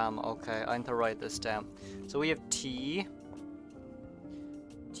 Okay, I need to write this down. So we have T,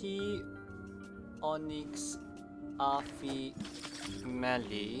 Onyx, Afi,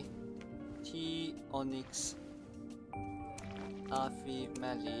 Melly. T, Onyx, Afi,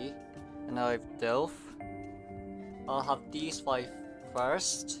 Melly. And now I have Delph. I'll have these 5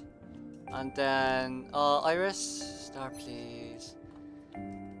 first. And then, Iris, star please.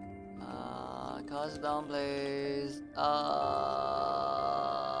 Cast down please.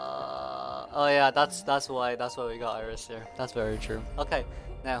 Oh yeah, that's why we got Iris here. That's very true. Okay,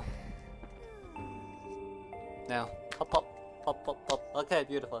 now. Pop. Okay,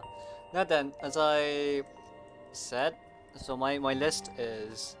 beautiful. Now then, as I said, so my list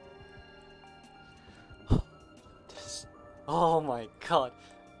is oh my god.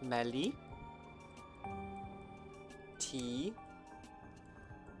 Melly. T.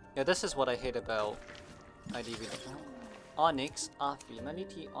 Yeah, this is what I hate about I leave it. Onyx, Afi, Melly,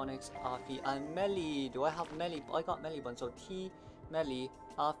 T, Onyx, Afi, and Melly. Do I have Melly? I got Melly bun. So T, Melly,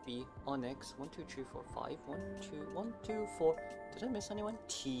 Afi, Onyx. 1, 2, 3, 4, 5. 1, 2, 1, 2, 4. Did I miss anyone?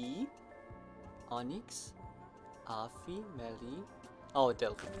 T, Onyx, Afi, Melly. Oh,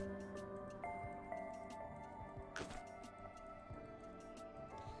 Dill.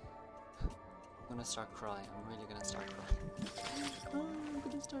 I'm gonna start crying. I'm really gonna start crying. Oh, I'm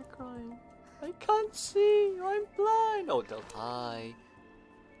gonna start crying. I can't see. I'm blind. Oh, Dill. Hi.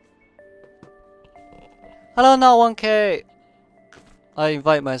 Hello, not 1K. I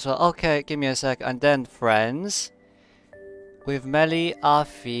invite myself. Okay, give me a sec. And then friends. With Melly,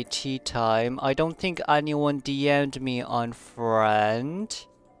 Afi, tea time. I don't think anyone DM'd me on friend.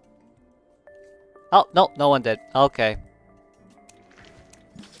 Oh, no, no one did. Okay.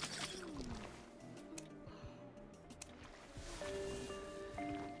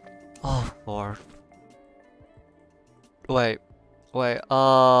 Oh, Lord. Wait, where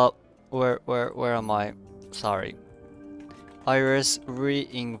am I? Sorry. Iris,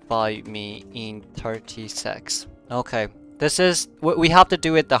 re-invite me in 30 secs. Okay, this is, we have to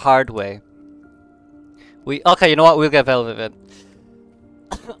do it the hard way. Okay, you know what? We'll get Velvet in.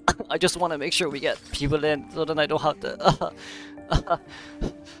 I just want to make sure we get people in, so then I don't have to.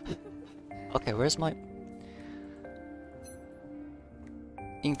 Okay, where's my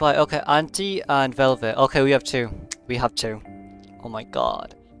invite? Okay, Auntie and Velvet. Okay, we have two. We have two. Oh my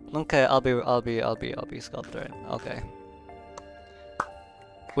god. Okay, I'll be sculptor. Okay.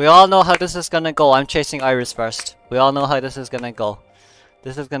 We all know how this is gonna go. I'm chasing Iris first. We all know how this is gonna go.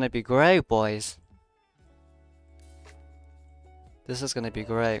 This is gonna be great, boys. This is gonna be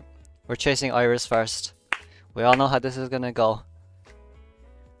great. We're chasing Iris first. We all know how this is gonna go.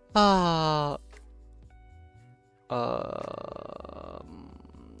 I'm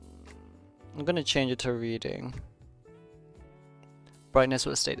gonna change it to reading. Brightness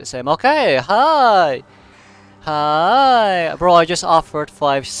will stay the same. Okay, hi! Hi! Bro, I just offered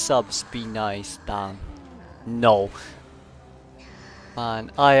 5 subs. Be nice, damn. No.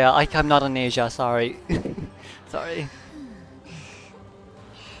 Man, I'm not in Asia, sorry. Sorry.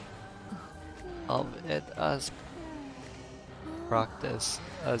 Of it as practice,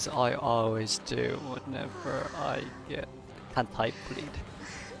 as I always do whenever I can't type bleed.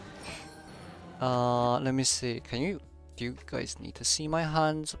 Let me see. Do you guys need to see my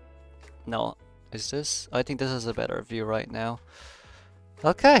hands? No. Is this? I think this is a better view right now.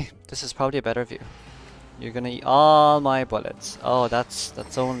 Okay, this is probably a better view. You're gonna eat all my bullets. Oh, that's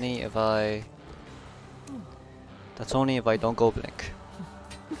only if I. That's only if I don't go blink.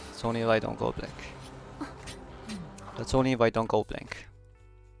 It's only if I don't go blink. That's only if I don't go blink.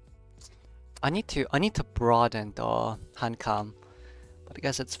 I need to broaden the hand cam, but I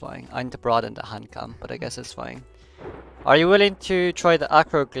guess it's fine. I need to broaden the hand cam, but I guess it's fine. Are you willing to try the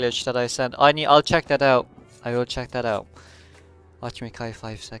acro glitch that I sent? I'll check that out. I will check that out. Watch me Kai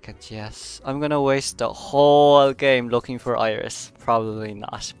 5 seconds. Yes. I'm gonna waste the whole game looking for Iris. Probably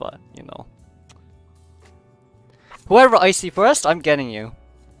not, but you know. Whoever I see first, I'm getting you.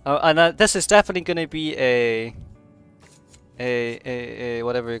 And this is definitely gonna be a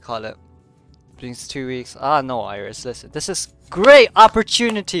whatever you call it. Brings 2 weeks. Ah no, Iris. Listen, this is great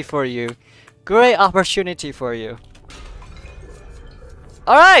opportunity for you. Great opportunity for you.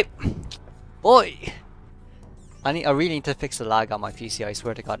 Alright! Boy! I really need to fix the lag on my PC, I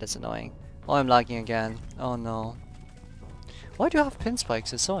swear to god it's annoying. Oh, I'm lagging again. Oh no. Why do you have pin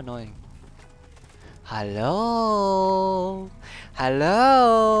spikes? It's so annoying. Hello?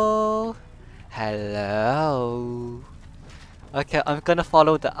 Hello? Hello? Okay, I'm gonna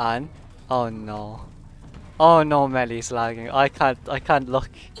follow the Ann. Oh no. Oh no, Melly's lagging. I can't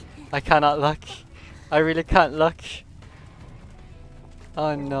look. I cannot look. I really can't look.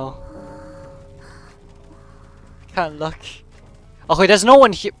 Oh no. Can't look. Okay, there's no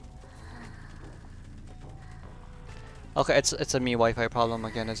one here. Okay, it's a me Wi-Fi problem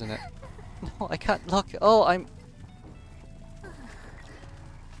again, isn't it? No, I can't look. Oh, I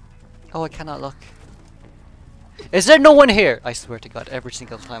cannot look. Is there no one here? I swear to god, every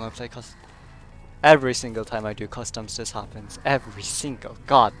single time I play every single time I do customs this happens. Every single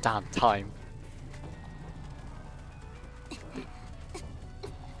goddamn time.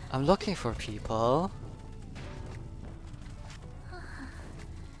 I'm looking for people.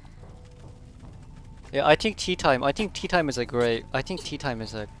 Yeah, I think tea time is a great. I think tea time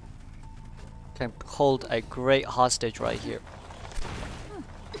is a can hold a great hostage right here.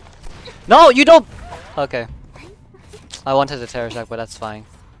 No, you don't. Okay. I wanted a terror attack, but that's fine.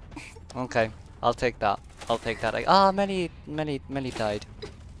 Okay, I'll take that. I'll take that. Melly died.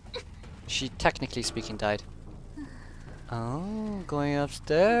 She technically speaking died. Oh, going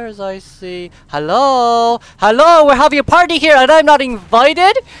upstairs, I see. Hello? Hello, we're having a party here and I'm not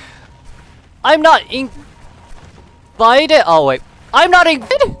invited? I'm not invited? Oh, wait. I'm not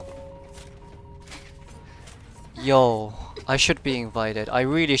invited? Yo, I should be invited. I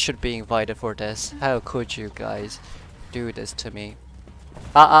really should be invited for this. How could you guys do this to me?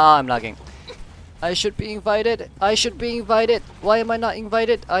 I'm lagging. I should be invited. I should be invited. Why am I not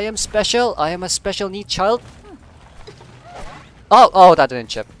invited? I am special. I am a special needs child. Oh, that didn't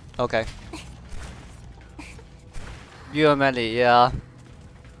chip. Okay. UMLE, yeah.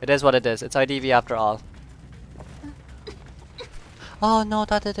 It is what it is. It's IDV after all. Oh no,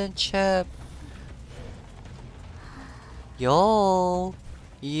 that didn't chip. Yo.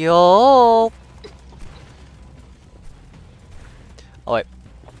 Yo. Oh wait.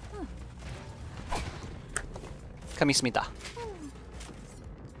 Kamismita.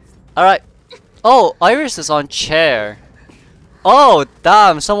 Alright. Oh, Iris is on chair. Oh,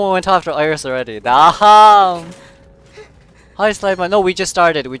 damn, someone went after Iris already. Damn. Hi, Slimeon. No, we just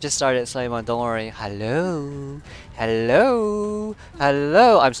started, Slimeon. Don't worry. Hello. Hello.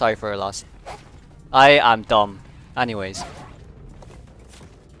 Hello. I'm sorry for your loss. I am dumb. Anyways.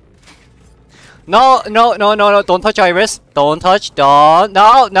 No. Don't touch Iris. Don't touch. Don't.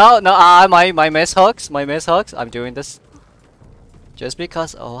 No. My miss hooks. I'm doing this just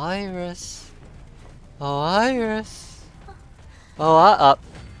because. Oh, Iris. Oh, Iris. Oh,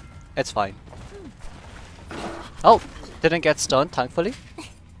 it's fine. Oh, didn't get stunned, thankfully.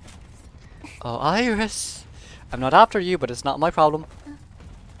 Oh, Iris. I'm not after you, but it's not my problem.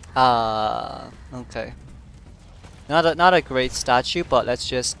 Okay. Not a great statue, but let's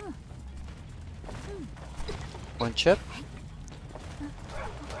just one chip.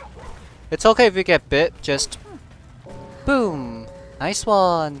 It's okay if you get bit, just boom. Nice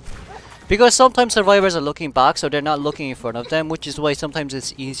one. Because sometimes survivors are looking back, so they're not looking in front of them, which is why sometimes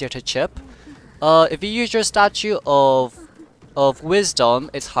it's easier to chip. If you use your statue of wisdom,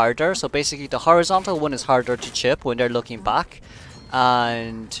 it's harder. So basically the horizontal one is harder to chip when they're looking back,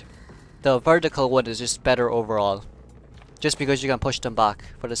 and the vertical one is just better overall. Just because you can push them back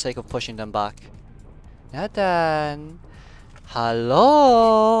for the sake of pushing them back. Nathan.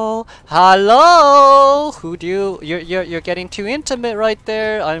 Hello? Hello? Who do you're getting too intimate right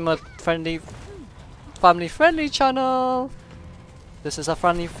there. I'm a family friendly channel. This is a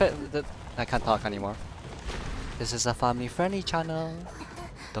I can't talk anymore. This is a family friendly channel.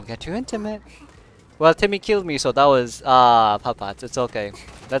 Don't get too intimate. Well, Timmy killed me, so that was Papat. It's okay.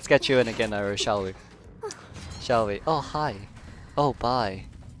 Let's get you in again, Iris, shall we? Shall we? Oh, hi. Oh, bye.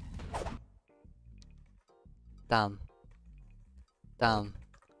 Damn. Damn.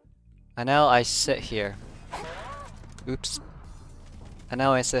 And now I sit here. Oops. And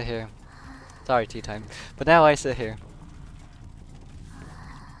now I sit here. Sorry, tea time. But now I sit here.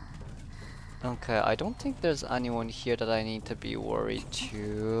 Okay, I don't think there's anyone here that I need to be worried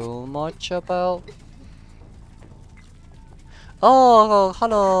too much about. Oh,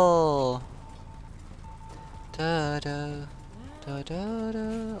 hello! Da da da da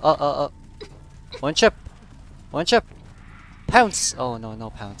da. One chip! One chip! Pounce! Oh no,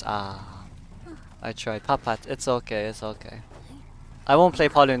 no pounce. Ah. I tried. Papat, it's okay, it's okay. I won't play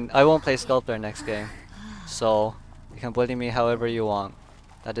Sculptor next game. So, you can bully me however you want.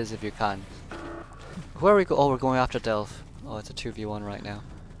 That is if you can. Where are we go? Oh, we're going after Delph. Oh, it's a 2v1 right now.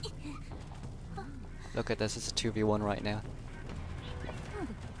 Look at this, it's a 2v1 right now.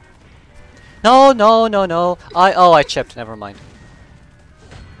 No, no, no, no. I chipped, never mind.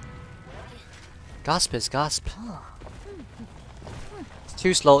 Gasp is gasp. It's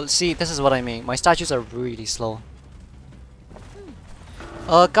too slow. See, this is what I mean. My statues are really slow.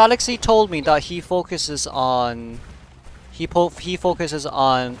 Galaxy told me that he focuses on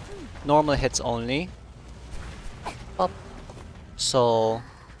normal hits only. Up. So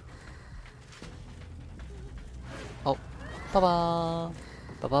oh, ba-ba,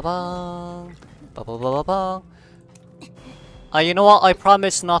 ba-ba-ba, ba-ba-ba-ba-ba. You know what? I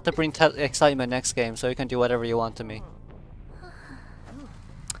promise not to bring excitement next game, so you can do whatever you want to me.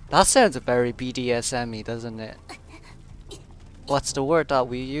 That sounds very BDSM-y, doesn't it? What's the word that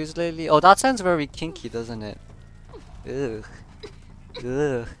we use lately? Oh, that sounds very kinky, doesn't it? Ugh.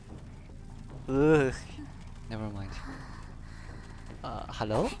 Ugh. Ugh. Never mind.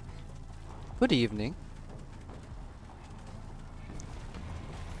 Hello? Good evening.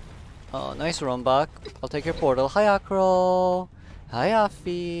 Oh, nice run back. I'll take your portal. Hi, Acro. Hi,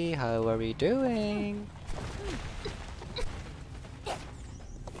 Afi. How are we doing?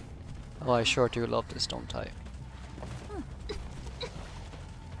 Oh, I sure do love this, don't I?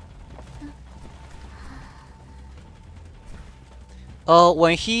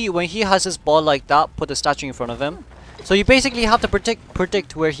 When he has his ball like that, put the statue in front of him. So you basically have to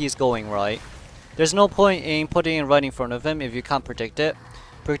predict where he's going, right? There's no point in putting it right in front of him if you can't predict it.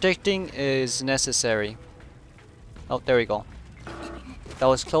 Predicting is necessary. Oh, there we go. That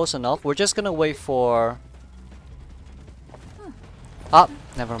was close enough. We're just gonna wait for... Ah,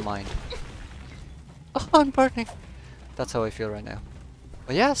 never mind. Oh, I'm burning. That's how I feel right now.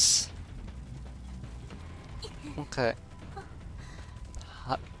 Oh, yes. Okay.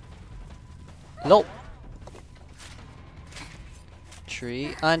 Nope.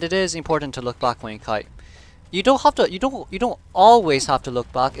 Tree, and it is important to look back when you kite. You don't have to. You don't always have to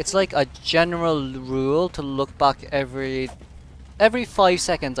look back. It's like a general rule to look back every 5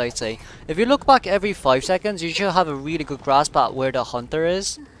 seconds, I'd say. If you look back every 5 seconds, you should have a really good grasp at where the hunter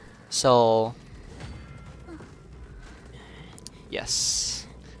is. So, yes.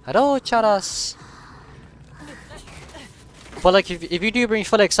 Hello, Charas. But like, if you do bring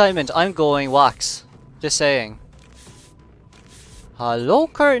full excitement, I'm going wax. Just saying. Hello,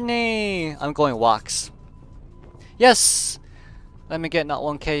 Courtney. I'm going wax. Yes. Let me get that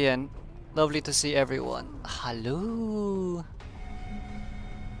 1K in. Lovely to see everyone. Hello.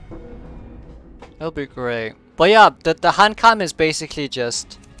 That'll be great. But yeah, the hand cam is basically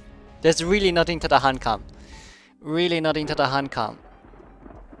just... There's really nothing to the hand cam. Really nothing to the hand cam.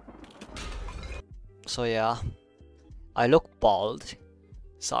 So yeah. I look bald.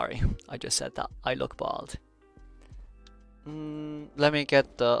 Sorry, I just said that. I look bald. Let me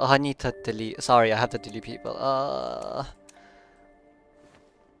get the... I need to delete... Sorry, I have to delete people.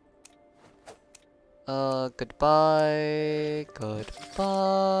 Goodbye.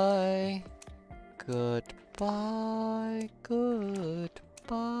 Goodbye. Goodbye.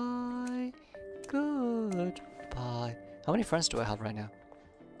 Goodbye. Goodbye. How many friends do I have right now?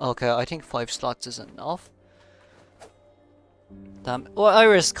 Okay, I think 5 slots is enough. Damn. Well,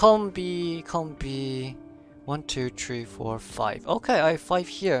 Iris, come be. 1, 2, 3, 4, 5. Okay, I have 5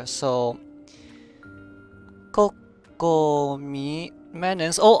 here. So, Kokomi,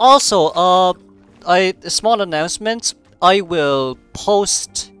 Menens. Oh, also, a small announcement. I will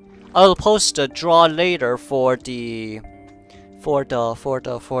post a draw later for the for the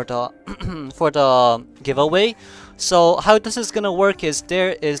giveaway. So how this is gonna work is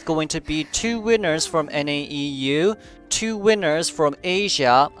there is going to be 2 winners from NAEU, 2 winners from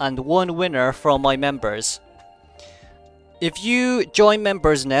Asia, and 1 winner from my members. If you join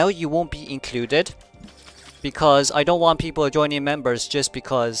members now, you won't be included, because I don't want people joining members just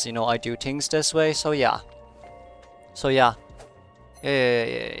because, you know, I do things this way. So yeah. So yeah.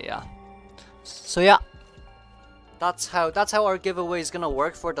 Yeah. So yeah. That's how our giveaway is gonna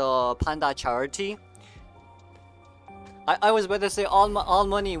work for the Panda charity. I was about to say all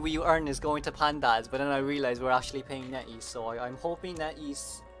money we earn is going to pandas, but then I realized we're actually paying NetEase, so I'm hoping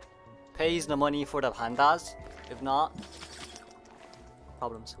NetEase pays the money for the pandas. If not,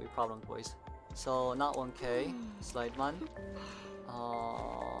 problems, boys. So not 1K, slide man.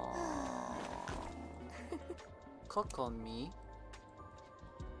 Cook on me.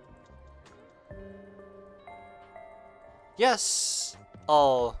 Yes.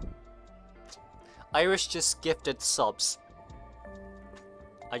 Oh, Iris just gifted subs.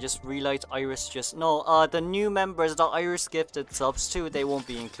 I just realized Iris just... No, the new members that Iris gifted subs to, they won't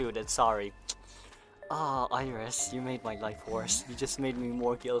be included, sorry. Ah, Iris, you made my life worse. You just made me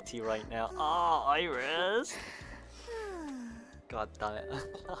more guilty right now. Ah, Iris! God damn it.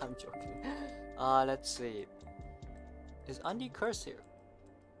 I'm joking. Let's see. Is Andy Curse here?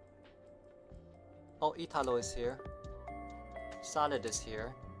 Oh, Italo is here. Salad is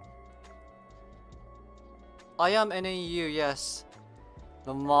here. I am NAU, yes.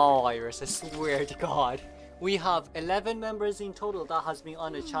 No, Iris, I swear to God. We have 11 members in total that has been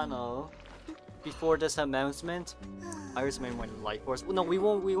on the channel before this announcement. Iris made my life worse. No, we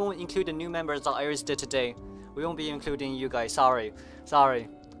won't include the new members that Iris did today. We won't be including you guys. Sorry.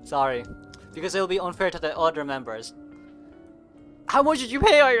 Because it'll be unfair to the other members. How much did you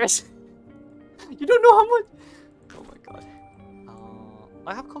pay, Iris? You don't know how much? Oh my God.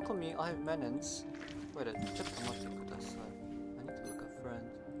 I have Kokomi, I have Menens. Wait, I need to look at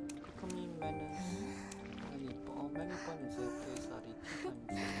friends. Kokomi, Menens. Many buns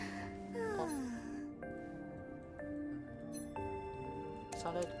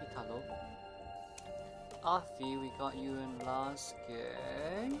Salad, Italo. Afi, we got you in last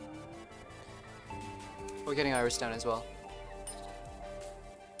game. We're getting Iris down as well.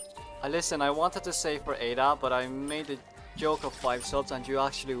 Listen, I wanted to say for Ada, but I made a joke of 5 subs and you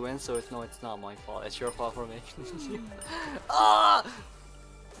actually win, so it's not my fault. It's your fault for making Ah!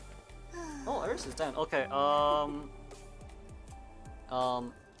 Oh, Iris is down. Okay,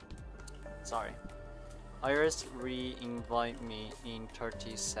 Sorry. Iris, re-invite me in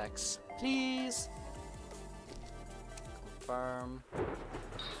 30 secs, please. Confirm.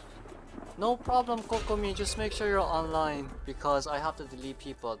 No problem, Kokomi. Just make sure you're online because I have to delete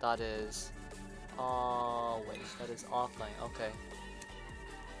people. That is. Wait. That is offline. Okay.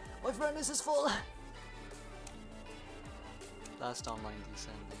 My friend, this is full. Last online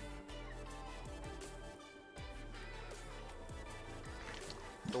descending.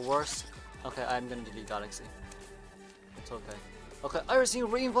 The worst. Okay, I'm gonna delete Galaxy. It's okay. Okay, Iris, you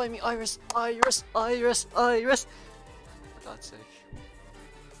re-invite me. Iris. For God's sake.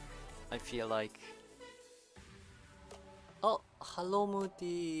 I feel like. Oh, hello,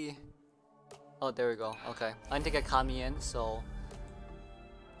 Moody. Oh, there we go. Okay, I need to get Kami in, so.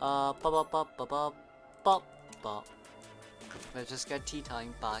 Let's just get tea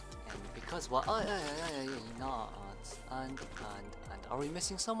time back, and because what? Not and are we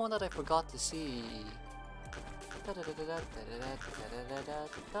missing someone that I forgot to see?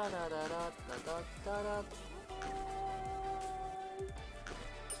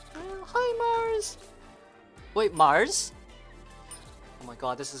 Hi, Mars. Wait, Mars? Oh my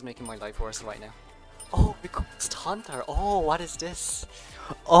god, this is making my life worse right now. Oh, because it's Hunter. Oh, what is this?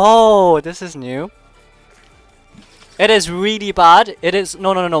 Oh, this is new. It is really bad. It is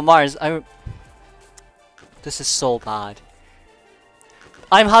no, Mars. This is so bad.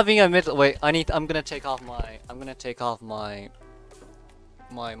 I'm having a middle. Wait, I'm gonna take off my.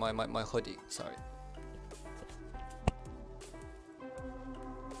 My hoodie. Sorry.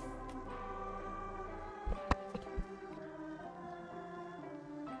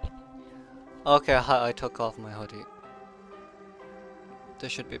 Okay, I took off my hoodie.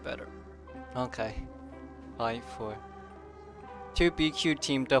 This should be better. Okay. 5-4. 2 BQ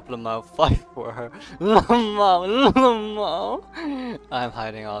team Diploma, 5 for her. Lamo. I'm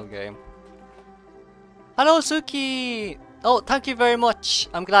hiding all game. Hello, Suki! Oh, thank you very much.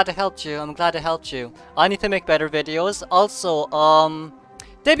 I'm glad I helped you. I need to make better videos. Also,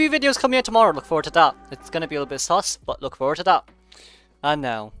 debut videos coming out tomorrow. Look forward to that. It's gonna be a little bit sus, but look forward to that. And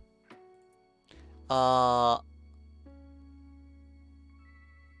now.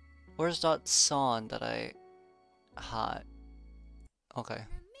 Where's that song that I had? Okay.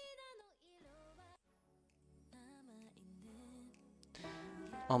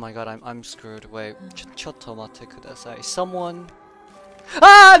 Oh my god, I'm screwed. Wait, chotomate kudasai. Someone.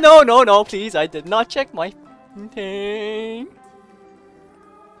 Ah, no, please! I did not check my thing.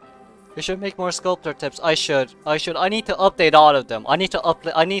 You should make more sculptor tips. I should. I need to update all of them. I need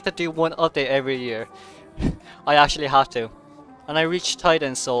to do one update every year. I actually have to. And I reached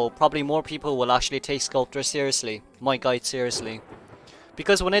Titan, so probably more people will actually take sculptor seriously. My guide seriously.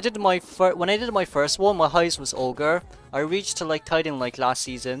 Because when I did my first one, my highest was ogre. I reached to like Titan like last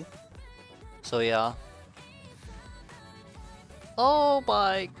season. So yeah. Oh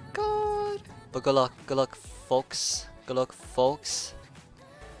my god. But good luck, folks. Good luck, folks.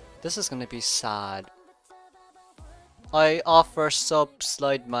 This is gonna be sad. I offer sub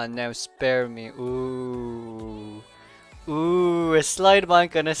slide man now. Spare me. Ooh. Ooh, a slide man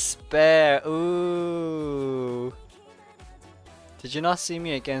gonna spare. Ooh. Did you not see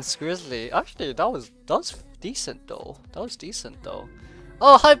me against Grizzly? Actually, that was decent though.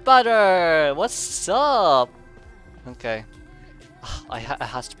 Oh, hi Butter! What's up? Okay. It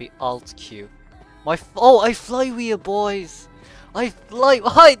has to be Alt Q. I fly with you boys. I fly.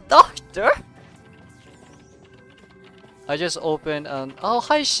 Hi Doctor. I just opened and oh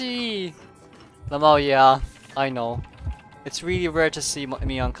hi she. Lamau, yeah, I know. It's really rare to see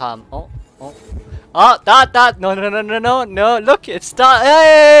me on cam. Oh. That no, look, it's that.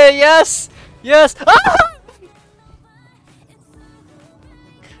 Hey, yes. Ah!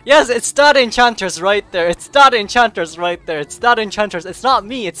 Yes, it's that enchanters right there. It's that enchanters. It's not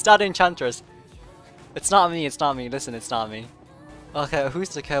me, it's that enchanters. It's not me. Listen, it's not me. Okay, who's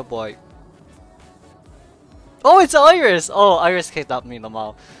the cowboy? Oh, it's Iris. Oh, Iris kidnapped me,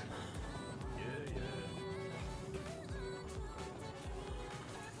 Lamau.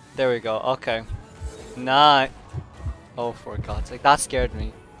 There we go. Okay. Nah. Oh, for God's sake, that scared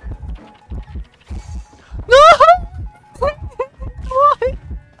me. No! Why?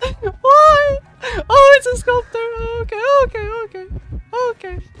 Oh, it's a sculptor. Okay.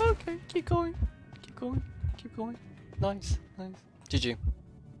 Keep going. Nice. GG.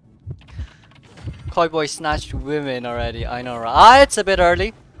 Cowboy snatched women already. I know, right? Ah, it's a bit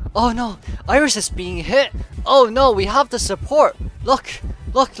early. Oh no, Iris is being hit. Oh no, we have the support. Look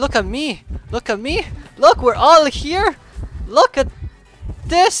at me. Look, we're all here. Look at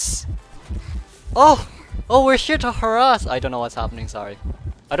this. Oh Oh, we're here to harass. I don't know what's happening, sorry.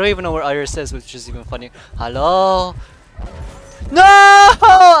 I don't even know where Iris is, which is even funny. Hello? No!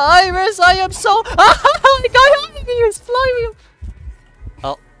 Iris, I am so... Oh my god, he's flying!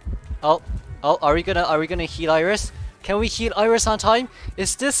 Oh. Oh. Oh, are we gonna heal Iris? Can we heal Iris on time?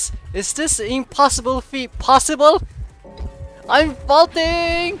 Is this impossible feat possible? I'm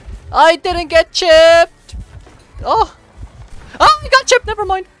faulting! I didn't get chipped! Oh! Oh, I got chipped, never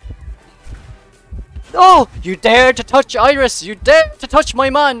mind! Oh! You dare to touch Iris! You dare to touch my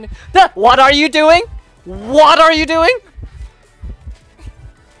man! What are you doing? What are you doing?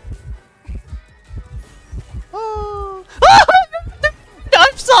 Oh!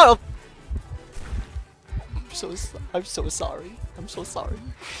 I'm sorry! I'm so sorry. I'm so sorry.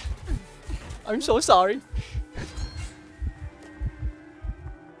 I'm so sorry.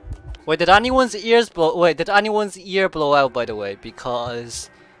 Wait, did anyone's ears blow? Wait, did anyone's ear blow out? By the way, because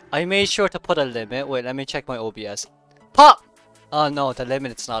I made sure to put a limit. Wait, let me check my OBS. Pop. Oh no, the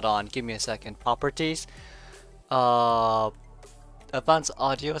limit's not on. Give me a second. Properties. Advanced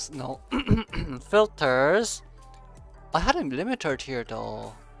audios. No. Filters. I had a limiter here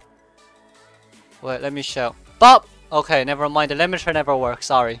though. Wait, let me show. Pop. Okay, never mind. The limiter never works.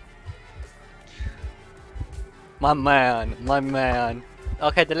 Sorry. My man. My man.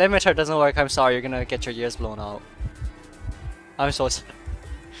 Okay, the limiter doesn't work. I'm sorry. You're gonna get your ears blown out. I'm so sorry.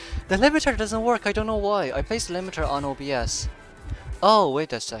 The limiter doesn't work. I don't know why. I placed the limiter on OBS. Oh,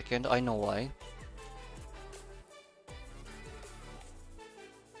 wait a second. I know why.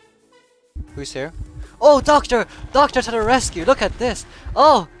 Who's here? Oh, doctor! Doctor to the rescue! Look at this!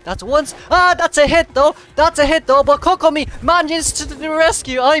 Oh, that's once. Ah, that's a hit though! That's a hit though! But Kokomi managed to the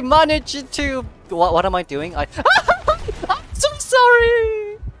rescue! I managed to. What am I doing? I'm so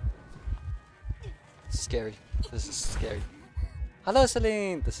sorry! Scary. This is scary. Hello,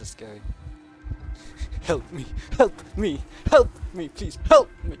 Celine! This is scary. Help me! Help me! Help me! Please help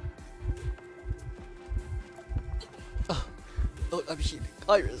me! Oh, oh, I'm healing.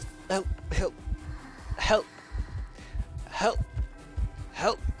 Iris! Help! Help! Help! Help!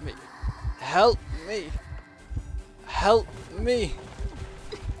 Help me! Help me! Help me!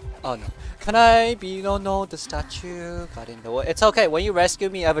 Oh no. Can I be no the statue got in the way? It's okay, when you rescue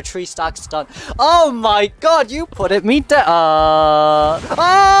me I have a 3 stacks done. Oh my god, you put it me down. I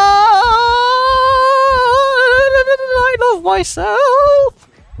love myself.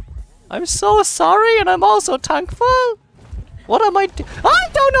 I'm so sorry and I'm also thankful. What am I doing? I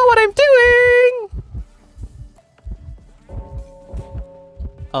don't know what I'm doing!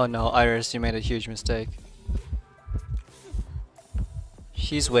 Oh no, Iris, you made a huge mistake.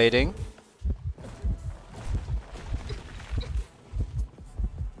 She's waiting.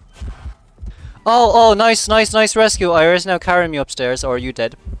 Oh, nice rescue, Iris. Now carry me upstairs, or are you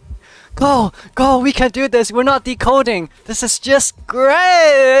dead? Go, we can do this. We're not decoding. This is just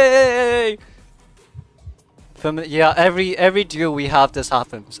great. Yeah, every duo we have, this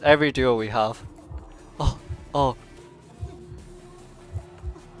happens. Every duo we have. Oh.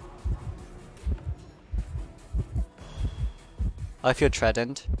 I feel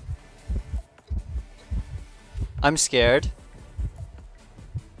threatened. I'm scared.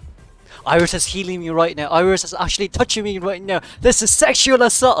 Iris is healing me right now. Iris is actually touching me right now. This is sexual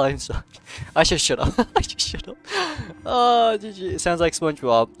assault. I'm sorry. I should shut up. I should shut up. Oh, GG. It sounds like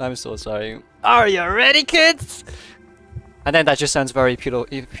SpongeBob. I'm so sorry. Are you ready, kids? And then that just sounds very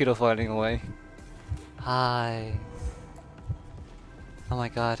pedophiling away. Hi. Oh my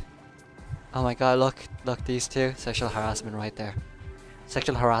god. Oh my god, look, these two. Sexual harassment right there.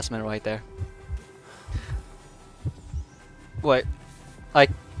 Sexual harassment right there. Wait.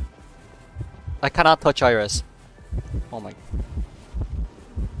 I cannot touch Iris. Oh my.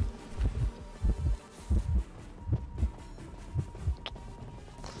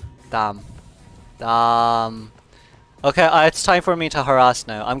 Damn. Okay, it's time for me to harass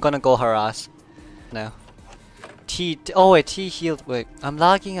now. I'm gonna go harass now. Oh wait, T healed. Wait, I'm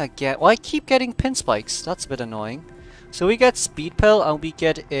lagging again. Well, I keep getting pin spikes. That's a bit annoying. So we get speed pill and we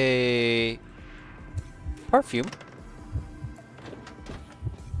get a perfume.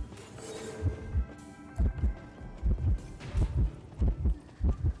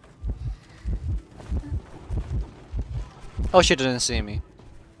 Oh, she didn't see me.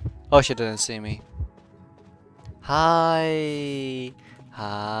 Oh, she didn't see me. Hi.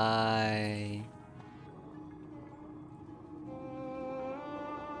 Hi.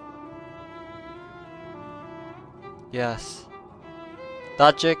 Yes.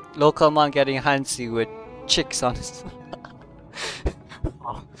 Logic, local man getting handsy with chicks on his...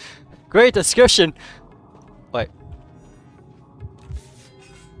 Oh. Great description! Wait.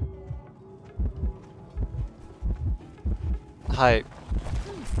 height.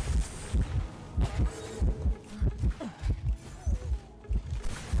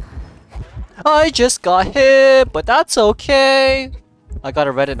 I just got hit, but that's okay. I got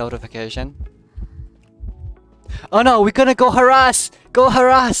a Reddit notification. Oh no, we're gonna go harass! Go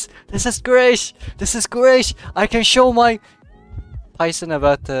harass! This is great! This is great! I can show my Python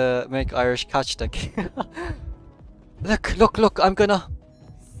about to make Irish catch the game. Look, I'm gonna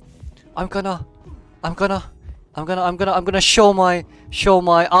show my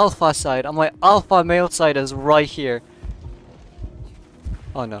alpha side, and my alpha male side is right here.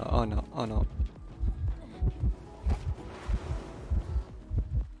 Oh no, oh no, oh no.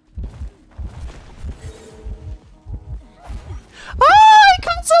 I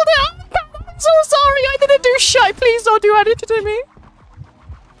cancelled it! I'm so sorry, I didn't do shit! Please don't do anything to me!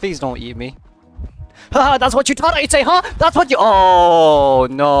 Please don't eat me. Haha, that's what you thought I'd say, huh? That's what you— Oh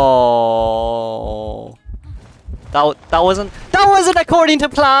no. That wasn't according to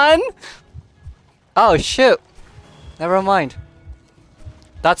plan! Oh shoot. Never mind.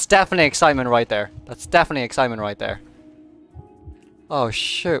 That's definitely excitement right there. That's definitely excitement right there. Oh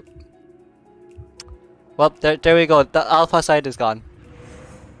shoot. Well, there we go. The alpha side is gone.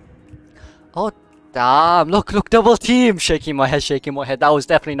 Oh damn! Look, double team! Shaking my head, shaking my head. That was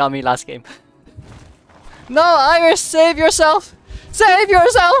definitely not me last game. No, Iris, save yourself! Save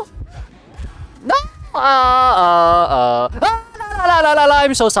yourself! No!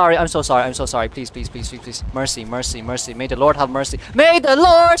 I'm so sorry. I'm so sorry. I'm so sorry. Please, please, please, please, please. Mercy, mercy, mercy. May the Lord have mercy. May the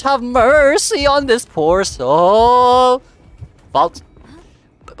Lord have mercy on this poor soul. Vault.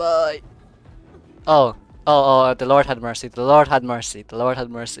 Bye bye. Oh. The Lord had mercy. The Lord had mercy. The Lord had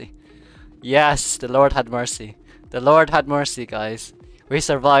mercy. Yes, the Lord had mercy. The Lord had mercy, guys. We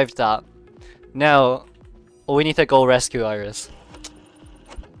survived that. Now, we need to go rescue Iris.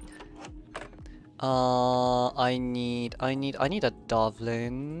 I need a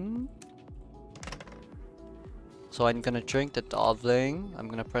Dovlin. So I'm gonna drink the Dovlin. I'm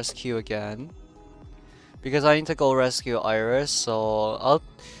gonna press Q again. Because I need to go rescue Iris, so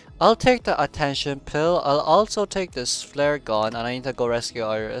I'll take the attention pill. I'll also take this flare gun, and I need to go rescue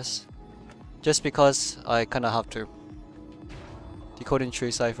Iris. Just because I kinda have to. Decoding tree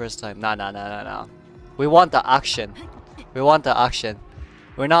ciphers time. Nah. We want the action. We want the action.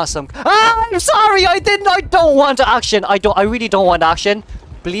 We're not some— Ah! I'm sorry! I don't want action! I really don't want action.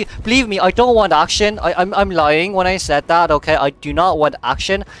 Believe me, I don't want action. I'm lying when I said that, okay? I do not want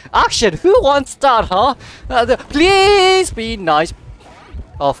action. Action! Who wants that, huh? Please be nice.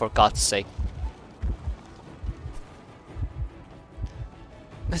 Oh, for God's sake.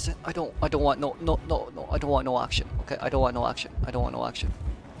 Listen, I don't want no, I don't want no action. Okay, I don't want no action. I don't want no action.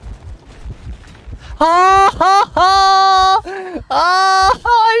 Ha ha ha!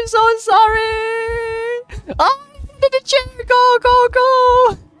 I'm so sorry! Did the chair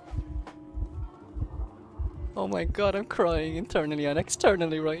go! Oh my God, I'm crying internally and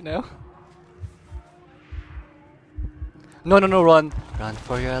externally right now. No, run! Run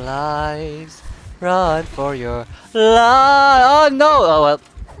for your lives! Run for your lives! Oh no! Oh well,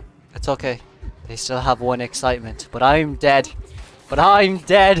 it's okay. They still have one excitement, but I'm dead.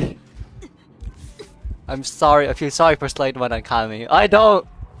 I'm sorry. I feel sorry for Slide One and Kami. I don't.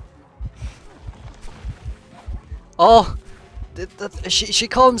 Oh, she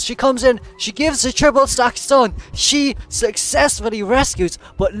comes in. She gives the triple stack stun. She successfully rescues.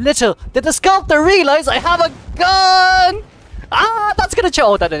 But little did the sculptor realize I have a gun. Ah, that's gonna chip.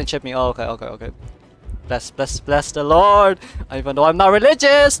 Oh, that didn't chip me. Oh, okay. Bless the Lord. Even though I'm not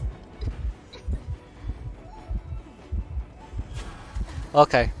religious.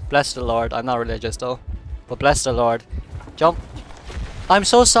 Okay, bless the Lord. I'm not religious though. But bless the Lord. Jump. I'm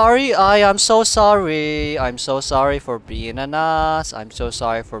so sorry. I am so sorry. I'm so sorry for being an ass. I'm so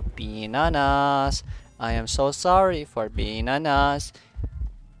sorry for being an ass. I am so sorry for being an ass.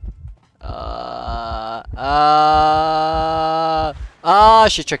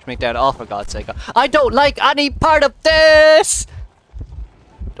 She tricked me down. Oh, for God's sake. I don't like any part of this.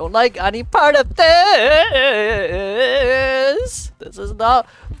 Don't like any part of this. This is not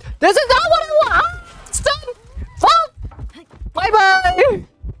what I want. Stop. Bye bye.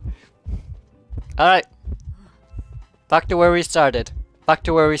 All right. Back to where we started. Boy.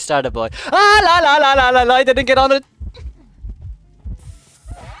 La. I didn't get on it.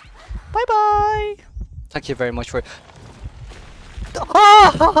 Bye bye. Thank you very much for.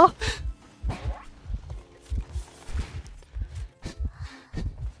 Ah!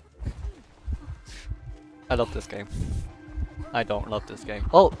 I love this game. I don't love this game.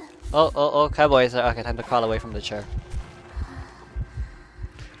 Oh, cowboys. Okay, time to crawl away from the chair.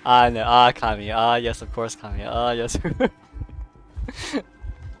 No, Kami. Yes, of course, Kami. Yes.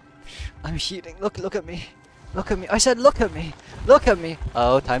 I'm healing. Look at me. Look at me. I said look at me. Look at me.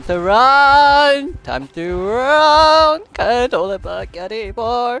 Oh, time to run. Time to run. Can't hold it back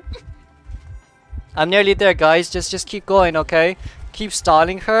anymore. I'm nearly there, guys. Just keep going, okay? Keep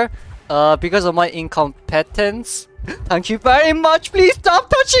stalling her. Because of my incompetence. Thank you very much. Please stop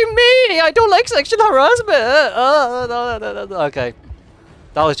touching me. I don't like sexual harassment. No. Okay.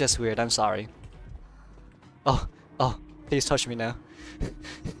 That was just weird. I'm sorry. Oh, please touch me now.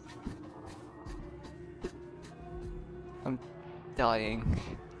 I'm dying.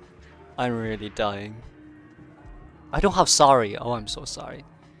 I'm really dying. I don't have sorry. Oh, I'm so sorry.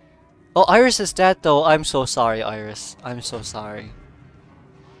 Oh, Iris is dead though. I'm so sorry, Iris. I'm so sorry.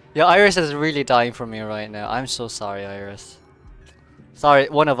 Yeah, Iris is really dying for me right now. I'm so sorry, Iris. Sorry,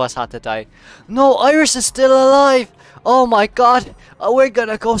 one of us had to die. No, Iris is still alive! Oh my god! We're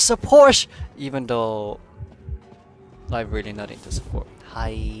gonna go support! Even though I have really nothing to support.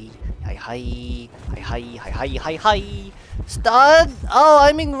 Hi. Stun! Oh,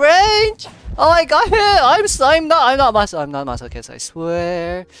 I'm in range! Oh, I got hit! I'm not Masocus, I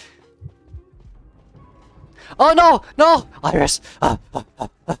swear. Oh no! Iris!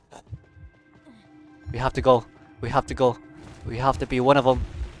 We have to go. We have to go. We have to be one of them.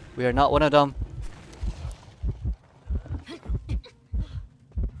 We are not one of them.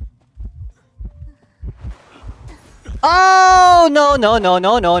 Oh no!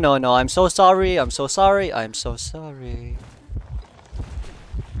 I'm so sorry. I'm so sorry. I'm so sorry.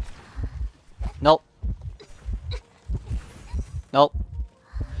 Nope. Nope.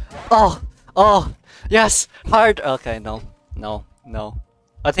 Oh. Yes. Hard. Okay. No.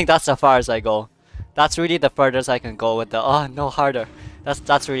 I think that's as far as I go. That's really the furthest I can go with the. Oh no, harder.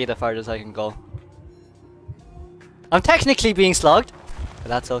 That's really the furthest I can go. I'm technically being slugged, but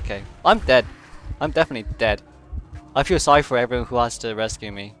that's okay. I'm dead. I'm definitely dead. I feel sorry for everyone who has to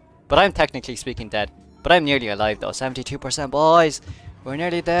rescue me, but I'm technically speaking dead. But I'm nearly alive though. 72%, boys. We're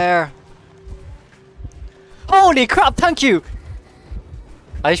nearly there. Holy crap! Thank you.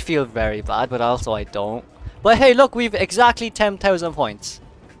 I feel very bad, but also I don't. But hey, look, we've exactly 10,000 points.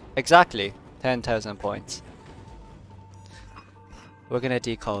 Exactly 10,000 points. We're gonna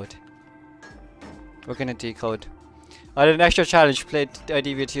decode. We're gonna decode. I did an extra challenge, played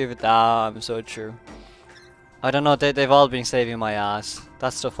IDV2 with damn, so true. I don't know, they've all been saving my ass.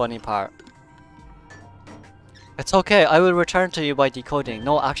 That's the funny part. It's okay, I will return to you by decoding.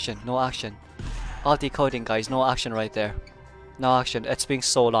 No action, no action. All decoding, guys, no action right there. No action. It's been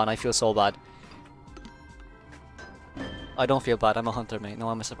so long, I feel so bad. I don't feel bad, I'm a hunter, mate. No,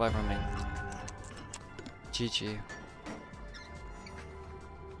 I'm a survivor, mate. GG.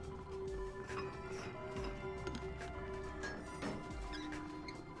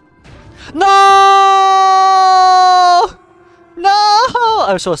 No! No!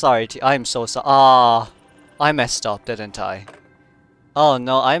 I'm so sorry. I'm so sorry. Ah, I messed up, didn't I? Oh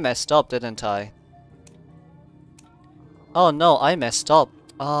no, I messed up, didn't I? Oh no, I messed up.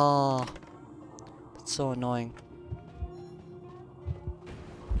 Oh, that's so annoying.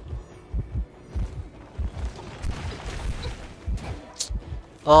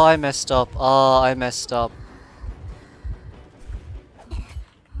 Oh, I messed up. Oh, I messed up.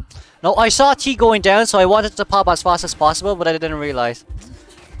 No, I saw T going down, so I wanted to pop as fast as possible, but I didn't realize.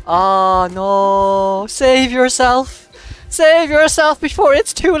 Oh no! Save yourself! Save yourself before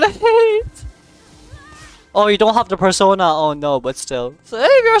it's too late! Oh, you don't have the persona? Oh no, but still.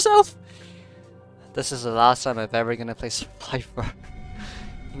 Save yourself! This is the last time I'm ever gonna play Survivor.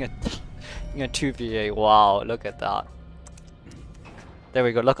 in a 2v8. Wow, look at that. There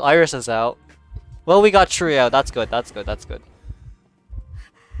we go. Look, Iris is out. Well, we got True out. That's good. That's good. That's good.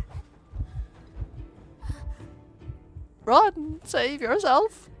 Run! Save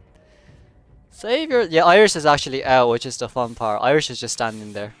yourself! Save your... Yeah, Iris is actually out, which is the fun part. Iris is just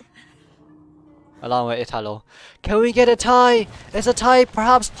standing there. Along with Italo. Can we get a tie? Is a tie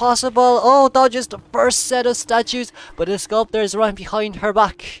perhaps possible? Oh, dodges the first set of statues, but the sculptor is right behind her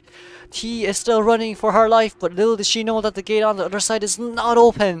back. T is still running for her life, but little does she know that the gate on the other side is not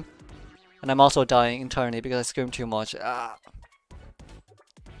open. And I'm also dying internally because I screamed too much. Ah.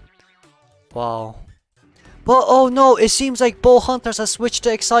 Wow. But oh no, it seems like both hunters have switched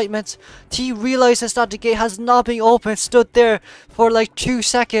to excitement. T realizes that the gate has not been opened, stood there for like 2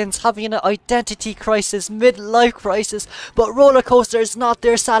 seconds, having an identity crisis, midlife crisis. But roller coaster is not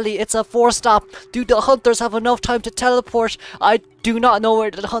there, Sally. It's a 4-stop. Do the hunters have enough time to teleport? I do not know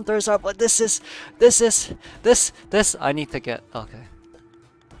where the hunters are, but this. I need to get okay.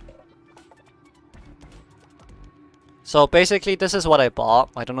 So basically, this is what I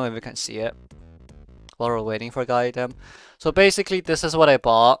bought. I don't know if you can see it while we're waiting for guy item. So basically this is what I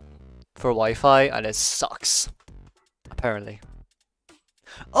bought. for Wi-Fi, and it sucks. Apparently.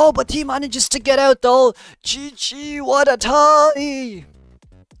 Oh, but he manages to get out though. GG, what a tie!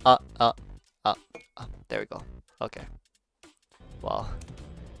 There we go. Okay. Wow.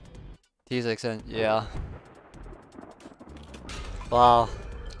 He's excellent. Yeah. Wow.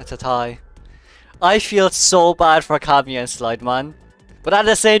 It's a tie. I feel so bad for Kami and Slide, man. But at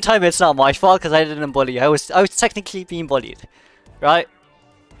the same time, it's not my fault because I didn't bully. I was technically being bullied, right?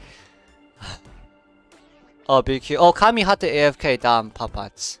 Oh, BQ. Oh, Kami had the AFK. Damn,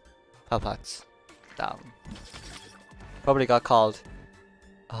 Papats. Damn. Probably got called.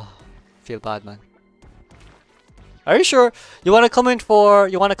 Oh, feel bad, man. Are you sure you want to come in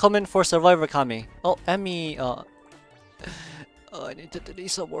for Survivor, Kami? Oh, Emmy. Oh, I need to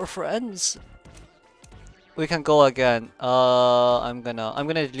delete some more friends. We can go again. I'm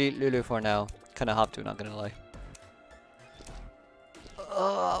gonna delete Lulu for now. Kinda have to, not gonna lie.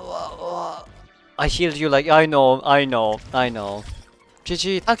 I healed you like I know.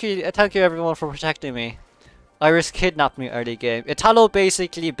 GG, thank you everyone for protecting me. Iris kidnapped me early game. Italo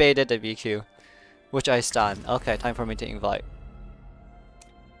basically baited the BQ, which I stand. Okay, time for me to invite.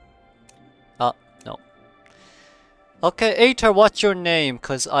 No. Okay, Aether, what's your name?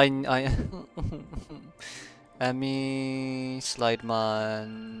 Cause I Emmy,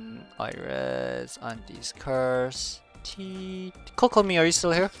 Slideman, Iris, Andy's Curse, T. Kokomi, are you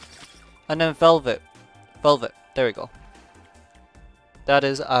still here? And then Velvet. There we go. That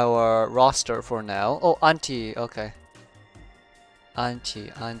is our roster for now. Oh, Auntie, okay.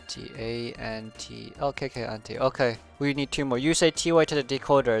 Auntie, A-N-T. Okay, Auntie. Okay, we need 2 more. You say TY to the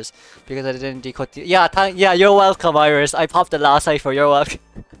decoders because I didn't decode. Yeah, you're welcome, Iris. I popped the last cipher. You're welcome.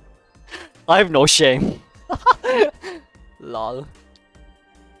 I have no shame. Lol.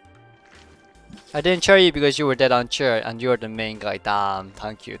 I didn't cheer you because you were dead on chair and you're the main guy. Damn.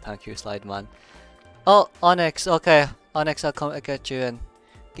 Thank you, Slide Man. Oh, Onyx. Okay, Onyx, I'll come get you in.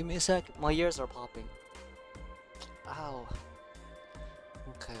 Give me a sec. My ears are popping. Ow.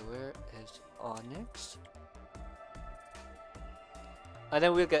 Okay, where is Onyx? And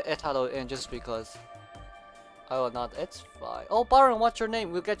then we'll get Italo in just because. I will not. It's fine. Oh, Baron, what's your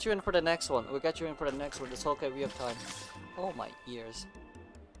name? We'll get you in for the next one. It's okay. We have time. Oh, my ears.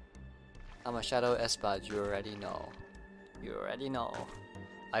 I'm a Shadow S-Badge. You already know.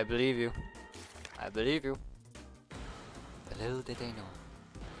 I believe you. But little did they know.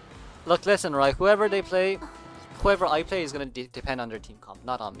 Look, listen, right? Whoever I play is gonna depend on their team comp,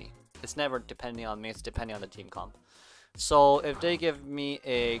 not on me. It's never depending on me. It's depending on the team comp. So if they give me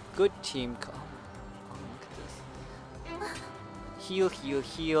a good team comp.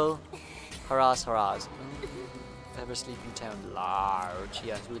 Heal. Harass. Ever Sleeping Town. Large.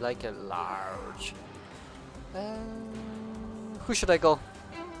 Yes, we like it large. Who should I go?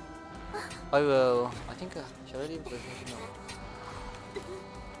 I will. I think. Should I leave? No.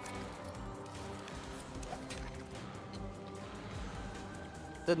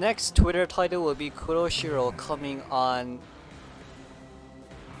 The next Twitter title will be Kuroshiro coming on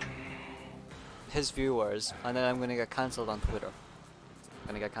his viewers, and then I'm gonna get cancelled on Twitter.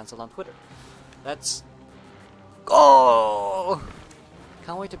 Let's go!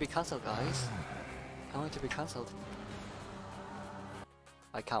 Can't wait to be cancelled, guys. I can't wait to be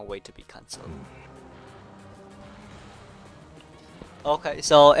cancelled. Okay,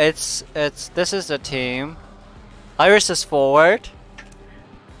 so this is the team. Iris is forward.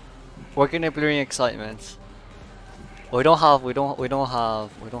 We're gonna blurring excitement. We don't have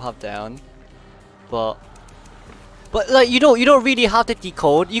down. But like you don't really have to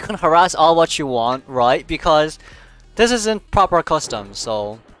decode. You can harass all what you want, right? Because this isn't proper custom,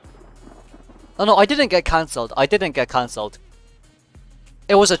 so. Oh no, I didn't get cancelled.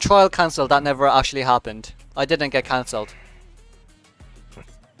 It was a trial cancel that never actually happened. I didn't get cancelled.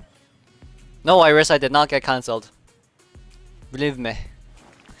 No, Iris, I did not get cancelled. Believe me.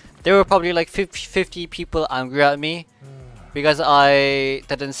 There were probably like 50 people angry at me because I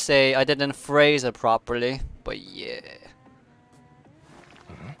didn't phrase it properly. But yeah.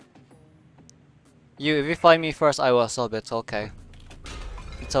 If you find me first, I will sub. It's okay.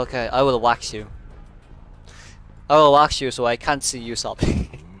 I will wax you. So I can't see you sobbing.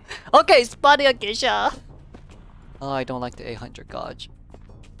 Okay, Spotty Akisha. Oh, I don't like the 800 gauge.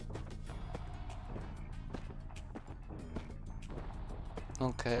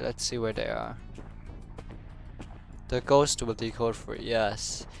 Okay, let's see where they are. The ghost will decode for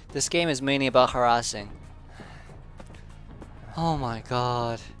yes. This game is mainly about harassing. Oh my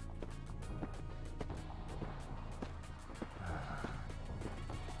god.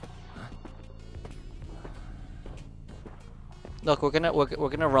 Look, we're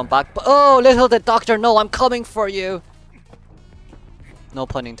gonna run back. But oh, little did Doctor know I'm coming for you. No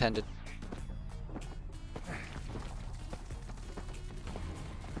pun intended.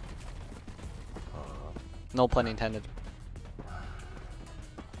 No pun intended.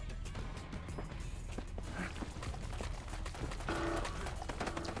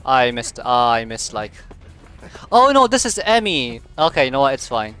 I missed. I missed like. Oh no, this is Emmy. Okay, you know what? It's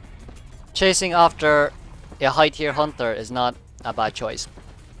fine. Chasing after a high tier hunter is not a bad choice,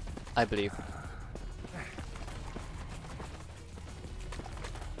 I believe.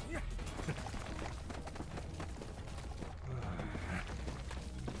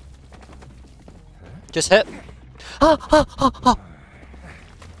 Just hit. Ah, ah, ah, ah.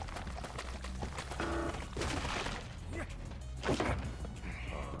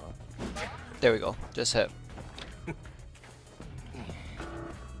 There we go. Just hit.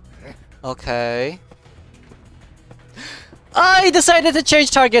 Okay. I decided to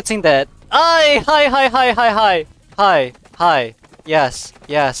change targets in that. Hi. Yes,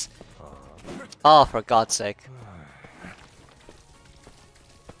 yes. Oh, for God's sake.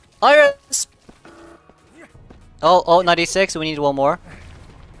 Iris! Oh, 96. We need one more.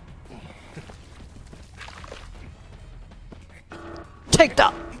 Take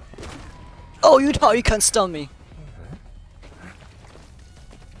that! Oh, you thought you can stun me.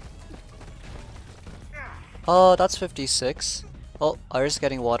 Oh, that's 56. Oh, Iris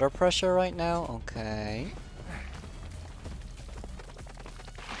getting water pressure right now. Okay.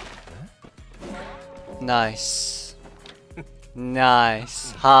 Nice.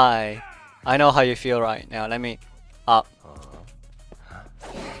 Nice. Hi. I know how you feel right now. Let me up.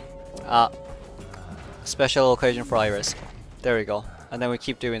 Up. Special occasion for Iris. There we go. And then we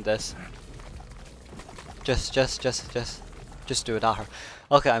keep doing this. Just do it at her.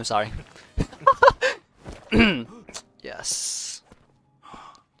 Okay, I'm sorry. Yes.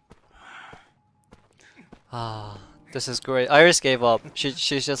 Ah, this is great. Iris gave up.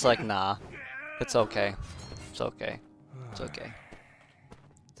 She's just like, nah. It's okay. It's okay. It's okay.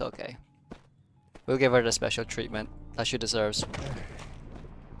 It's okay. We'll give her the special treatment that she deserves.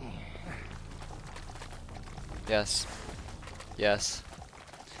 Yes. Yes.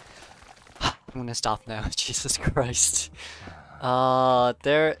 I'm gonna stop now. Jesus Christ.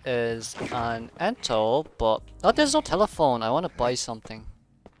 There is an Ento, but oh, there's no telephone. I want to buy something.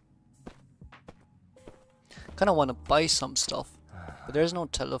 Kind of want to buy some stuff, but there's no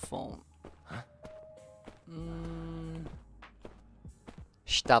telephone.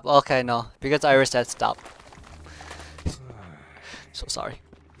 Stop. Okay, no, because Iris said stop. So sorry.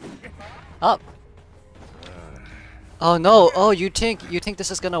 Up. Oh no! Oh, you think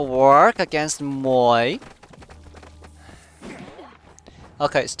this is gonna work against Moi?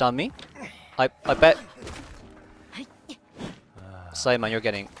 Okay, stun me. I bet. Simon, you're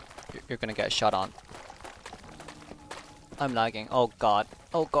gonna get shot on. I'm lagging. Oh god.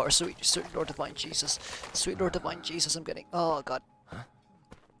 Oh god, sweet Lord Divine Jesus. Sweet Lord Divine Jesus, I'm getting. Oh god.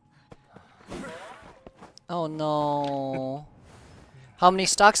 Oh no. How many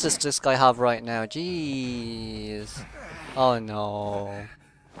stacks does this guy have right now? Jeez. Oh no.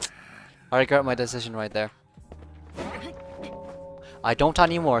 I regret my decision right there. I don't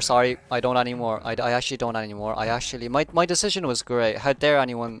anymore, sorry. I don't anymore. I actually don't anymore. I actually... My decision was great. How dare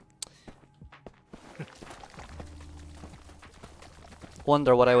anyone...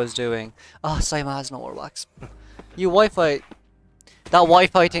 wonder what I was doing. Ah, Simon has no more wax. You Wi-Fi... That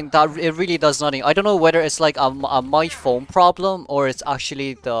Wi-Fi thing, that it really does nothing. I don't know whether it's like a my phone problem or it's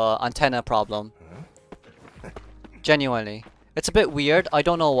actually the antenna problem. Genuinely. It's a bit weird. I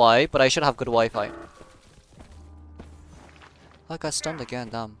don't know why, but I should have good Wi-Fi. I got stunned again,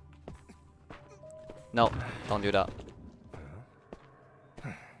 damn. No, don't do that.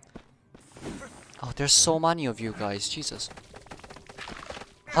 Oh, there's so many of you guys, Jesus.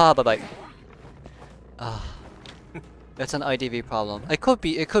 Ah, bye-bye. Ah. It's an IDV problem. It could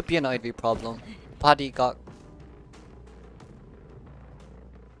be an IDV problem. Paddy got...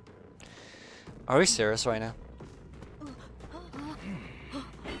 Are we serious right now?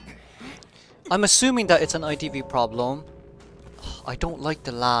 I'm assuming that it's an IDV problem. I don't like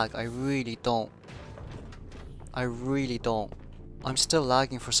the lag. I really don't. I really don't. I'm still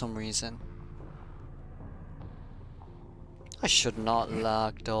lagging for some reason. I should not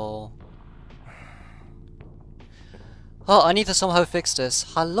lag though. Oh, I need to somehow fix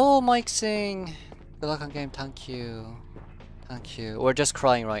this. Hello, Mike Singh. Good luck on game. Thank you. Thank you. We're just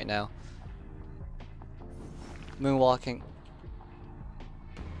crying right now. Moonwalking.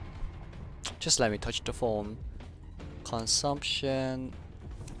 Just let me touch the phone. Consumption.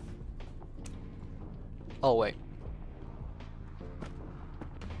 Oh wait.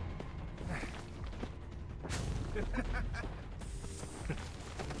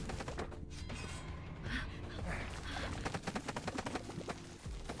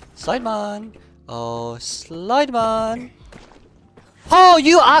 Slideman! Oh, Slideman! Oh,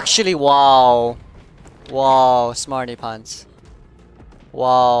 you actually, wow. Wow, smarty pants.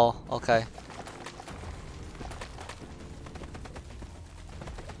 Wow, okay.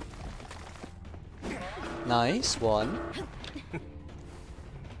 Nice one.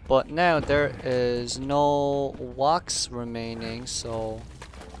 But now there is no wax remaining, so...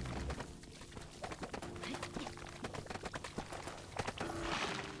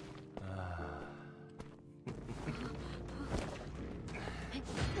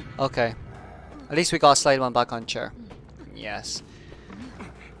 Okay. At least we got Slideman back on chair. Yes.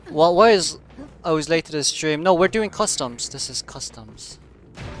 Well, why is... I was late to the stream. No, we're doing customs. This is customs.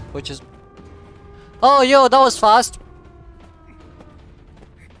 Which is... Oh, yo, that was fast!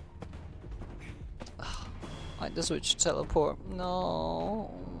 I just switch teleport.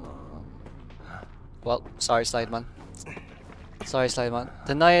 No. Well, sorry, Slideman. Sorry, Slideman.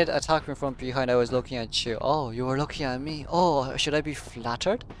 Denied attack me from behind. I was looking at you. Oh, you were looking at me. Oh, should I be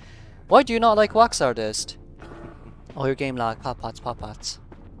flattered? Why do you not like wax artist? Oh, your game lag. Pop-pots, pop-pots.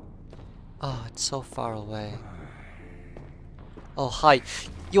 Oh, it's so far away. Oh, hi.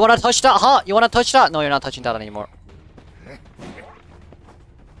 You wanna touch that? Huh? You wanna touch that? No, you're not touching that anymore.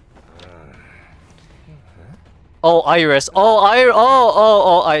 Oh, Iris.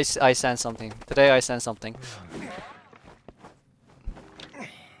 Oh, I sense something. Today I sense something.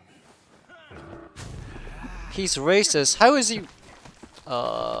 He's racist. How is he?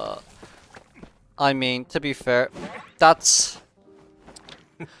 I mean, to be fair, that's...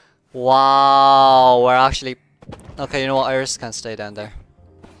 Wow, we're actually... Okay, you know what? Iris can stay down there.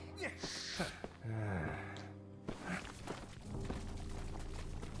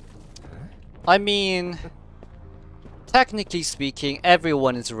 I mean... Technically speaking,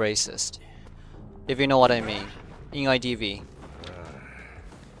 everyone is racist. If you know what I mean. In IDV.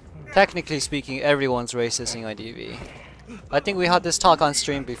 Technically speaking, everyone's racist in IDV. I think we had this talk on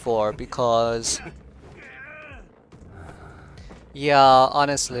stream before because... Yeah,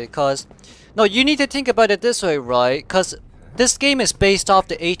 honestly, cause... No, you need to think about it this way, right? Cause this game is based off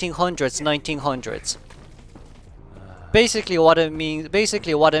the 1800s, 1900s. Basically what it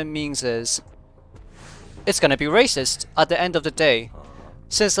means is... It's gonna be racist at the end of the day.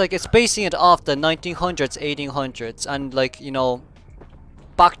 Since like it's basing it off the 1900s, 1800s, and like, you know,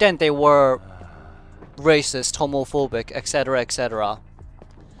 back then they were racist, homophobic, etc, etc.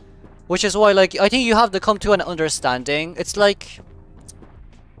 Which is why, like, I think you have to come to an understanding. It's like...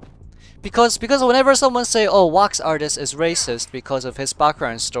 Because whenever someone say, oh, wax artist is racist because of his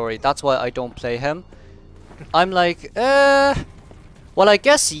background story, that's why I don't play him. I'm like, well, I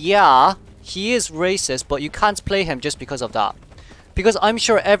guess, yeah, he is racist, but you can't play him just because of that. Because I'm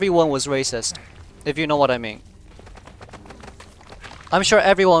sure everyone was racist, if you know what I mean. I'm sure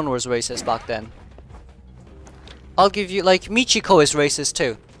everyone was racist back then. I'll give you, like, Michiko is racist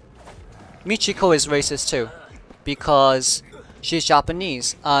too. Michiko is racist too. Because she's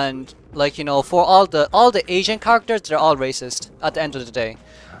Japanese, and, like, you know, for all the Asian characters, they're all racist at the end of the day.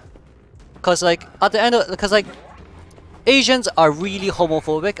 Cause like, at the end of, cause like, Asians are really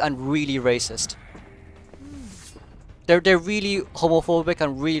homophobic and really racist. They're really homophobic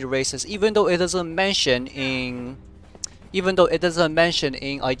and really racist, even though it doesn't mention in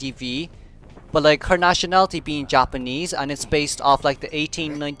IDV, but like her nationality being Japanese and it's based off like the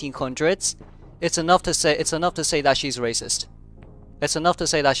 1900s, it's enough to say that she's racist. It's enough to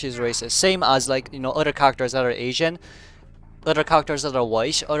say that she's racist. Same as, like, you know, other characters that are Asian, other characters that are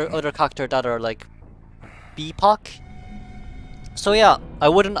white, other characters that are like BIPOC. So yeah, I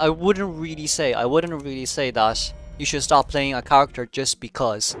wouldn't really say that you should stop playing a character just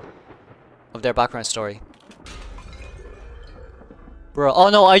because of their background story. Bro, oh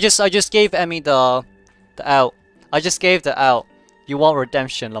no, I just gave Emmy the out. I just gave the out. You want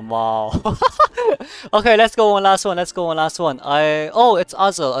redemption, Lamal. Okay, let's go one last one. Oh, it's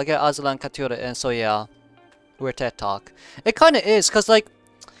Azul. I get Azul and Katura in, so yeah. We're TED Talk. It kinda is, cause like,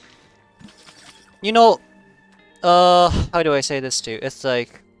 you know, how do I say this to you? It's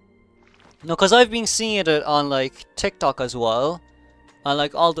like, no, cause I've been seeing it on like TikTok as well, and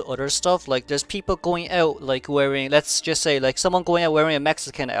like all the other stuff. Like, there's people going out like wearing, let's just say, like someone going out wearing a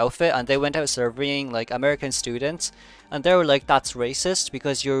Mexican outfit, and they went out surveying like American students, and they were like, that's racist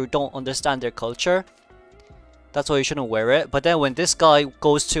because you don't understand their culture. That's why you shouldn't wear it. But then when this guy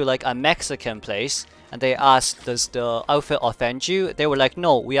goes to like a Mexican place and they ask, does the outfit offend you? They were like,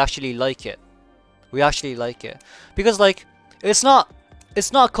 no, we actually like it. We actually like it. Because like, it's not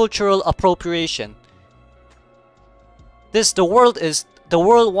cultural appropriation. The world is the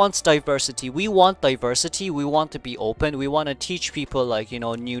world wants diversity. We want diversity. We want to be open. We want to teach people, like, you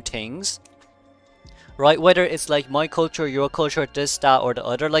know, new things. Right? Whether it's like my culture, your culture, this, that, or the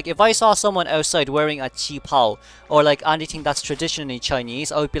other. Like, if I saw someone outside wearing a qi pao, or like anything that's traditionally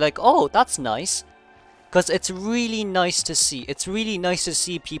Chinese, I would be like, oh, that's nice. Because it's really nice to see. It's really nice to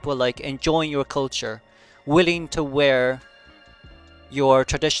see people, like, enjoying your culture. Willing to wear your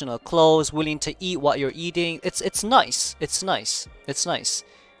traditional clothes, willing to eat what you're eating. It's nice. It's nice. It's nice.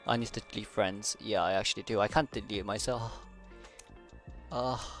 I need to delete friends. Yeah, I actually do. I can't delete myself.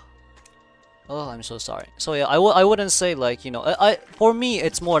 Oh, I'm so sorry. So yeah, I wouldn't say, like, you know, for me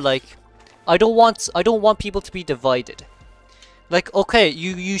it's more like I don't want people to be divided. Like, okay,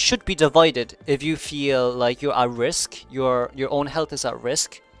 you should be divided if you feel like you're at risk, your own health is at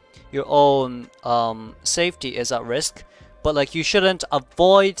risk, your own safety is at risk. But like, you shouldn't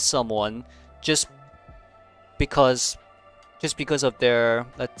avoid someone just because of their,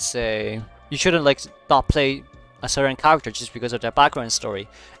 let's say, you shouldn't like not play a certain character just because of their background story.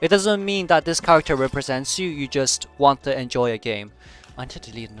 It doesn't mean that this character represents you, you just want to enjoy a game. I need to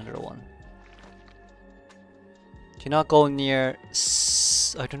delete another one. Do not go near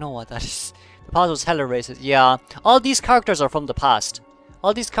I don't know what that is. The past was hella racist. Yeah, all these characters are from the past.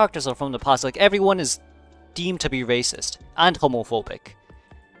 All these characters are from the past. Like, everyone is deemed to be racist and homophobic.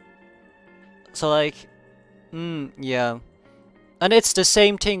 So like, yeah. And it's the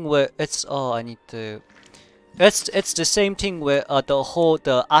same thing with it's the same thing with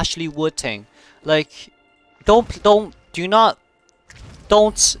the Ashley Wood thing. Like, do not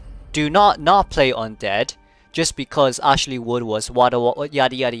play undead just because Ashley Wood was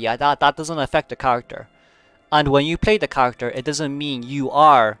yada yada yada. That doesn't affect the character. And when you play the character, it doesn't mean you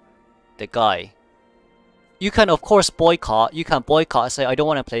are the guy. You can of course boycott. You can boycott and say, I don't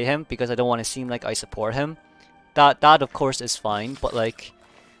want to play him because I don't want to seem like I support him. That of course is fine, but like,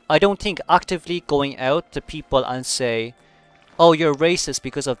 I don't think actively going out to people and say, oh, you're racist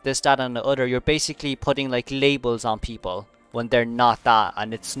because of this, that, and the other. You're basically putting like labels on people when they're not that,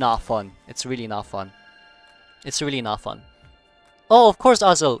 and it's not fun. It's really not fun. It's really not fun. Oh, of course,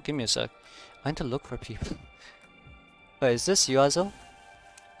 Azel. Give me a sec. I need to look for people. Wait, is this you, Azel?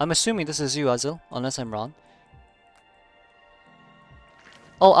 I'm assuming this is you, Azel, unless I'm wrong.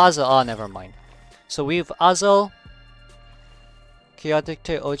 Oh, Azel. Oh, never mind. So we have Azel, Chaotic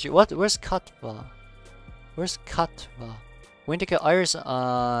Tail OG. What? Where's Katva? Where's Katva? Windica Iris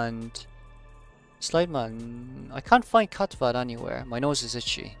and Slideman. I can't find Katva anywhere. My nose is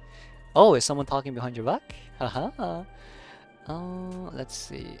itchy. Oh, is someone talking behind your back? Haha. Let's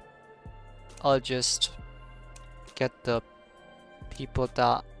see. I'll just get the people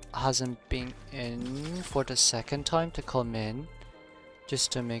that hasn't been in for the second time to come in,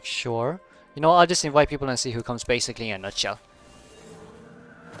 just to make sure. You know, I'll just invite people and see who comes, basically, in a nutshell.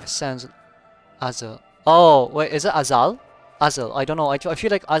 Sounds Azel. Oh, wait, is it Azal? Azel, I don't know. I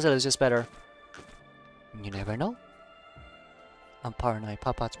feel like Azel is just better. You never know. I'm paranoid.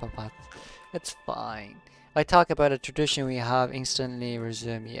 Papats. It's fine. I talk about a tradition we have instantly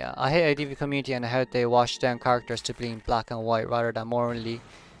resume. Yeah, I hate IDV community and how they wash down characters to being black and white rather than morally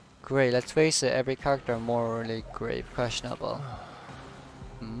grey. Let's face it, every character morally grey, questionable.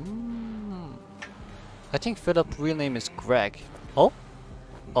 I think Philip's real name is Greg. Oh?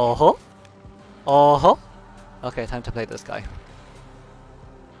 Okay, time to play this guy.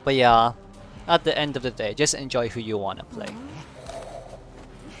 But yeah, at the end of the day, just enjoy who you want to play.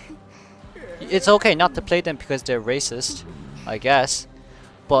 It's okay not to play them because they're racist, I guess.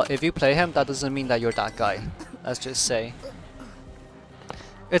 But if you play him, that doesn't mean that you're that guy. Let's just say.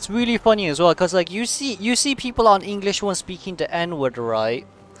 It's really funny as well, cause like you see people on English One speaking the N-word, right?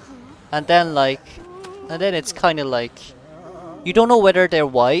 And then it's kind of like you don't know whether they're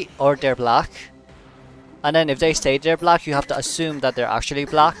white or they're black. And then if they say they're black, you have to assume that they're actually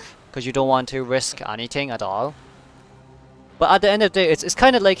black because you don't want to risk anything at all. But at the end of the day, it's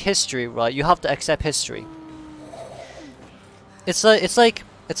kind of like history, right? You have to accept history. It's like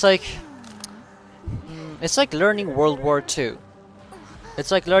learning World War II.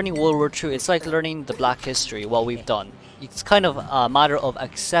 It's like learning World War II. It's like learning the Black history, what we've done. It's kind of a matter of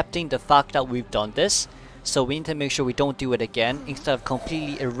accepting the fact that we've done this, so we need to make sure we don't do it again instead of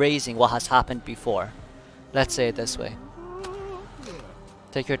completely erasing what has happened before. Let's say it this way.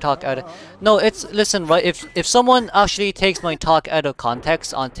 Take your talk out of... No, listen, right, if someone actually takes my talk out of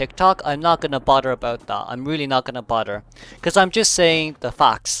context on TikTok, I'm not gonna bother about that. I'm really not gonna bother. Because I'm just saying the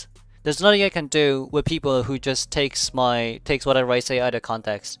facts. There's nothing I can do with people who just takes whatever I say out of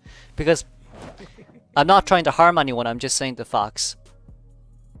context. Because I'm not trying to harm anyone, I'm just saying the facts.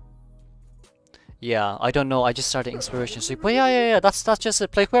 Yeah, I don't know. I just started Inspiration Sweep. But yeah. That's just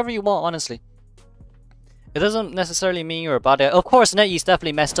it. Play whoever you want, honestly. It doesn't necessarily mean you're bad at it. Of course, NetEase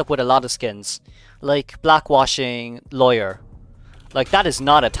definitely messed up with a lot of skins. Like Blackwashing Lawyer. Like, that is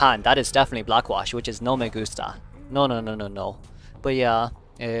not a tan. That is definitely Blackwash, which is no me gusta. No. But yeah.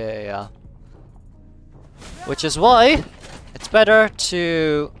 Which is why it's better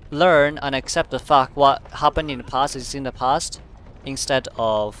to learn and accept the fact what happened in the past is in the past, instead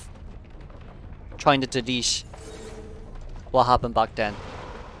of trying to delete what happened back then.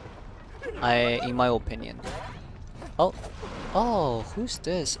 In my opinion. Oh, who's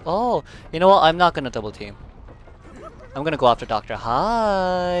this? Oh, you know what? I'm not gonna double team. I'm gonna go after Doctor.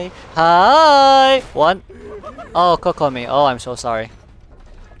 Hi! One. Oh, cook on me. Oh, I'm so sorry.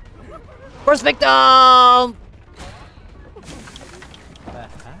 First victim!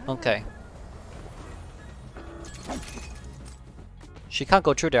 Okay. She can't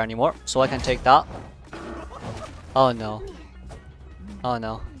go through there anymore, so I can take that. Oh no. Oh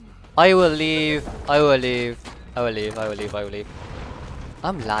no. I will leave. I'm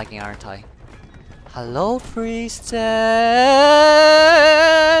lagging, aren't I? Hello, priestess!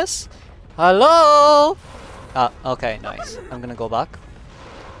 Hello! Okay, nice. I'm gonna go back.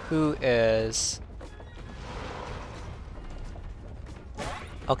 Who is...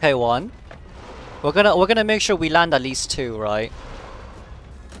 Okay, one. We're gonna make sure we land at least two, right?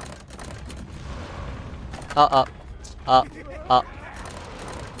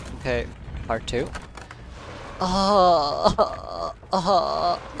 Okay, part two.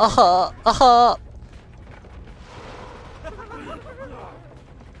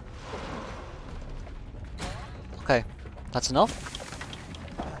 Okay, that's enough.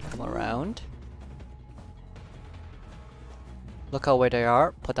 Come around. Look how way they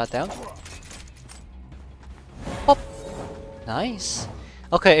are. Put that down. Pop. Nice.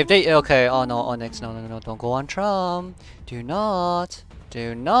 Okay, if they oh no, Onyx, no, don't go on Trump. Do not.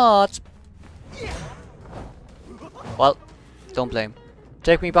 Well, don't blame.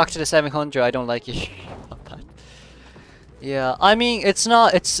 Take me back to the 700. I don't like you. Yeah, I mean, it's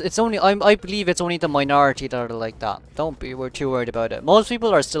not. It's only. I believe it's only the minority that are like that. Don't be. We're too worried about it. Most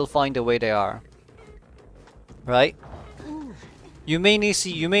people are still fine the way they are. Right? You may need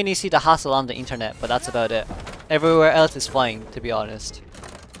see the hassle on the internet, but that's about it. Everywhere else is fine, to be honest.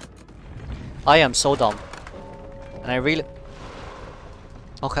 I am so dumb, and I really.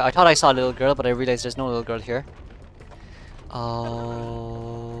 Okay, I thought I saw a little girl, but I realized there's no little girl here.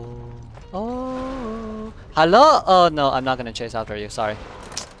 Oh. Hello? Oh no, I'm not gonna chase after you. Sorry,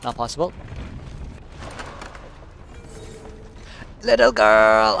 not possible. Little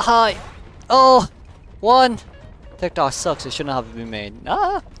girl, hi. Oh, one. TikTok sucks. It shouldn't have been made.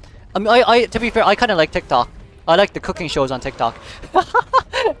 I mean, to be fair, I kind of like TikTok. I like the cooking shows on TikTok.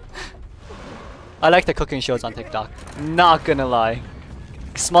 I like the cooking shows on TikTok. Not gonna lie.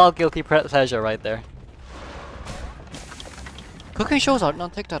 Small guilty pleasure right there. Cooking shows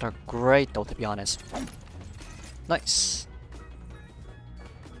on TikTok are great though, to be honest. Nice.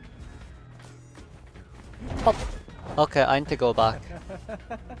 Pop. Okay, I need to go back.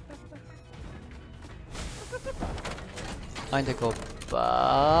 I need to go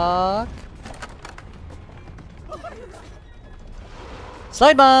back.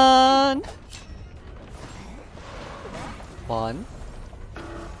 Slide man! One.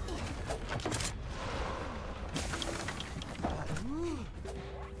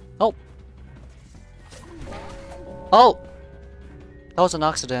 Oh! Oh! That was an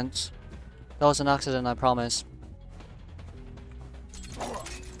accident. That was an accident, I promise.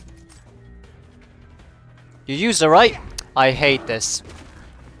 You used it right? I hate this.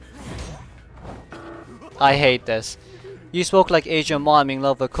 I hate this. You spoke like Asian mom in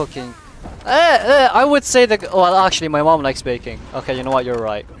love with cooking. I would say that. Well, actually, my mom likes baking. Okay, you know what? You're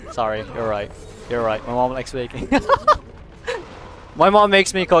right. Sorry, you're right. You're right. My mom likes baking. My mom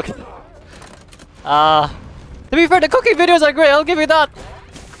makes me cook. To be fair, the cooking videos are great. I'll give you that.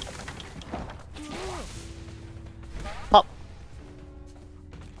 Pop.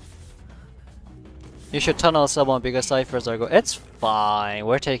 You should tunnel someone because ciphers are good. It's fine.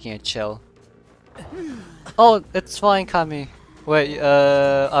 We're taking a chill. Oh, it's fine, Kami. Wait,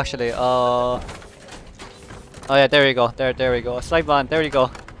 actually, oh yeah, there you go. There we go. Slide van, there you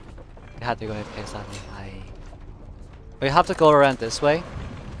go. You had to go AFK, sadly. We have to go around this way.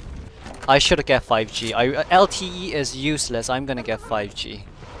 I should get 5G. LTE is useless. I'm gonna get 5G.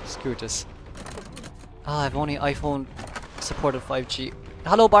 Screw this. Ah, I've only iPhone supported 5G.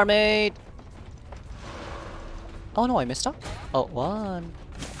 Hello, barmaid. Oh no, I missed up. Oh, one.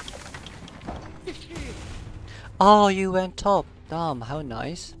 Oh, you went top. Damn, how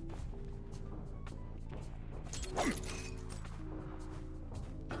nice.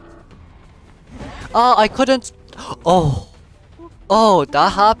 Oh, I couldn't. Oh. Oh,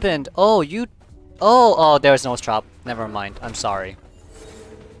 that happened. Oh, you. Oh, there's no trap. Never mind. I'm sorry.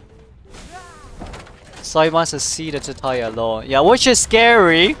 So he wants to see the Tataya alone. Yeah, which is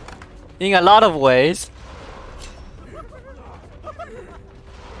scary in a lot of ways.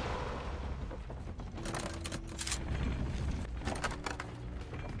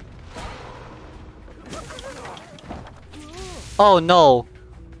 Oh no.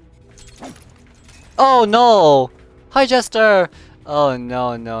 Oh no. Hi Jester. Oh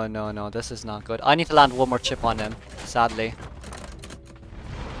no, no, no, no. This is not good. I need to land one more chip on him, sadly.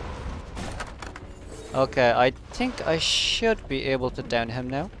 Okay, I think I should be able to down him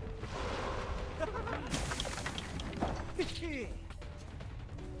now.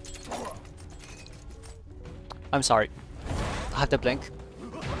 I'm sorry. I have to blink.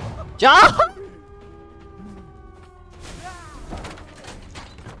 Ja!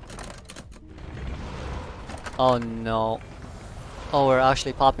 Oh no. Oh, we're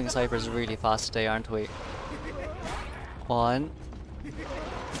actually popping ciphers really fast today, aren't we? 1,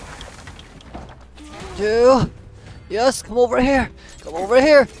 2. Yes, come over here. Come over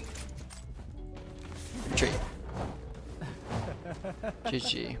here. 3.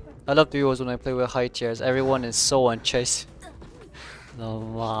 GG. I love duos when I play with high tiers. Everyone is so on chase. Oh,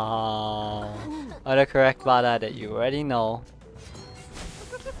 wow. Autocorrect bad at it. You already know.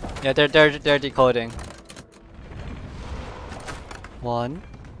 Yeah, they're decoding. 1.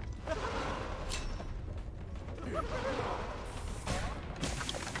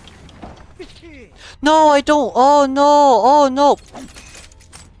 No, I don't. Oh no. Oh no.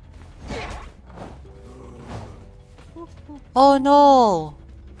 Oh no.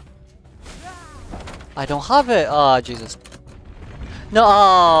 I don't have it. Oh Jesus. No.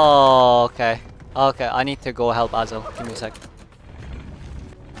 Oh, okay. Okay, I need to go help Azel. Give me a sec.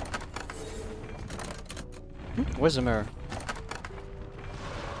 Where's the mirror?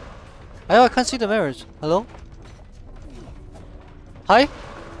 Oh, I can't see the mirrors. Hello? Hi?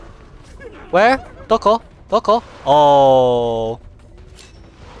 Where? Doko? Doko? Oh.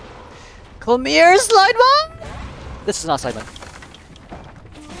 Come here, Slideman! This is not Slideman.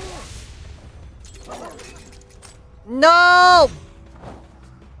 No!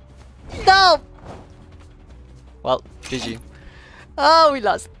 No! Well, GG. Oh, we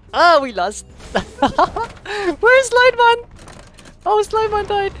lost. Oh, we lost. Where's Slideman? Oh, Slideman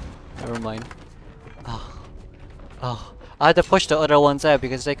died. Never mind. Oh. Oh. I had to push the other ones out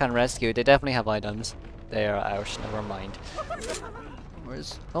because they can rescue. They definitely have items. They are out. Never mind.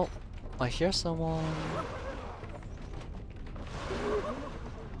 Where's... Oh. I hear someone.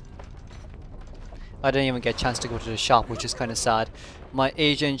 I didn't even get a chance to go to the shop, which is kind of sad. My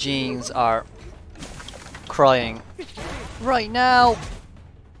Asian jeans are crying right now.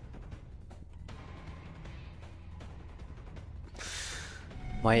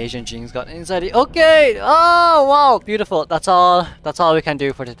 My Asian jeans got anxiety. Okay. Oh wow, beautiful. That's all we can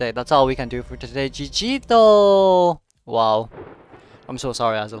do for today. That's all we can do for today. GG though. Wow. I'm so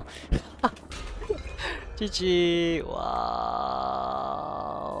sorry, Azel. GG. Wow.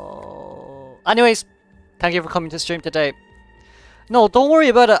 Anyways, thank you for coming to stream today. No, don't worry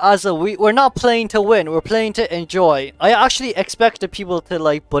about it, Azel. We're not playing to win. We're playing to enjoy. I actually expected people to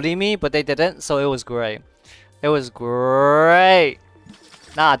like bully me, but they didn't, so it was great. It was great.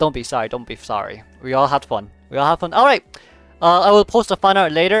 Nah, don't be sorry. Don't be sorry. We all had fun. We all had fun. All right. I will post a fan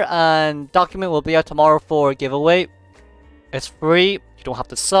art later, and document will be out tomorrow for a giveaway. It's free. You don't have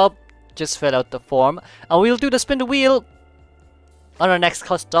to sub. Just fill out the form, and we'll do the spin the wheel on our next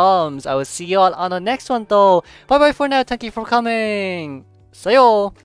customs. I will see you all on the next one, though. Bye bye for now. Thank you for coming. Sayo.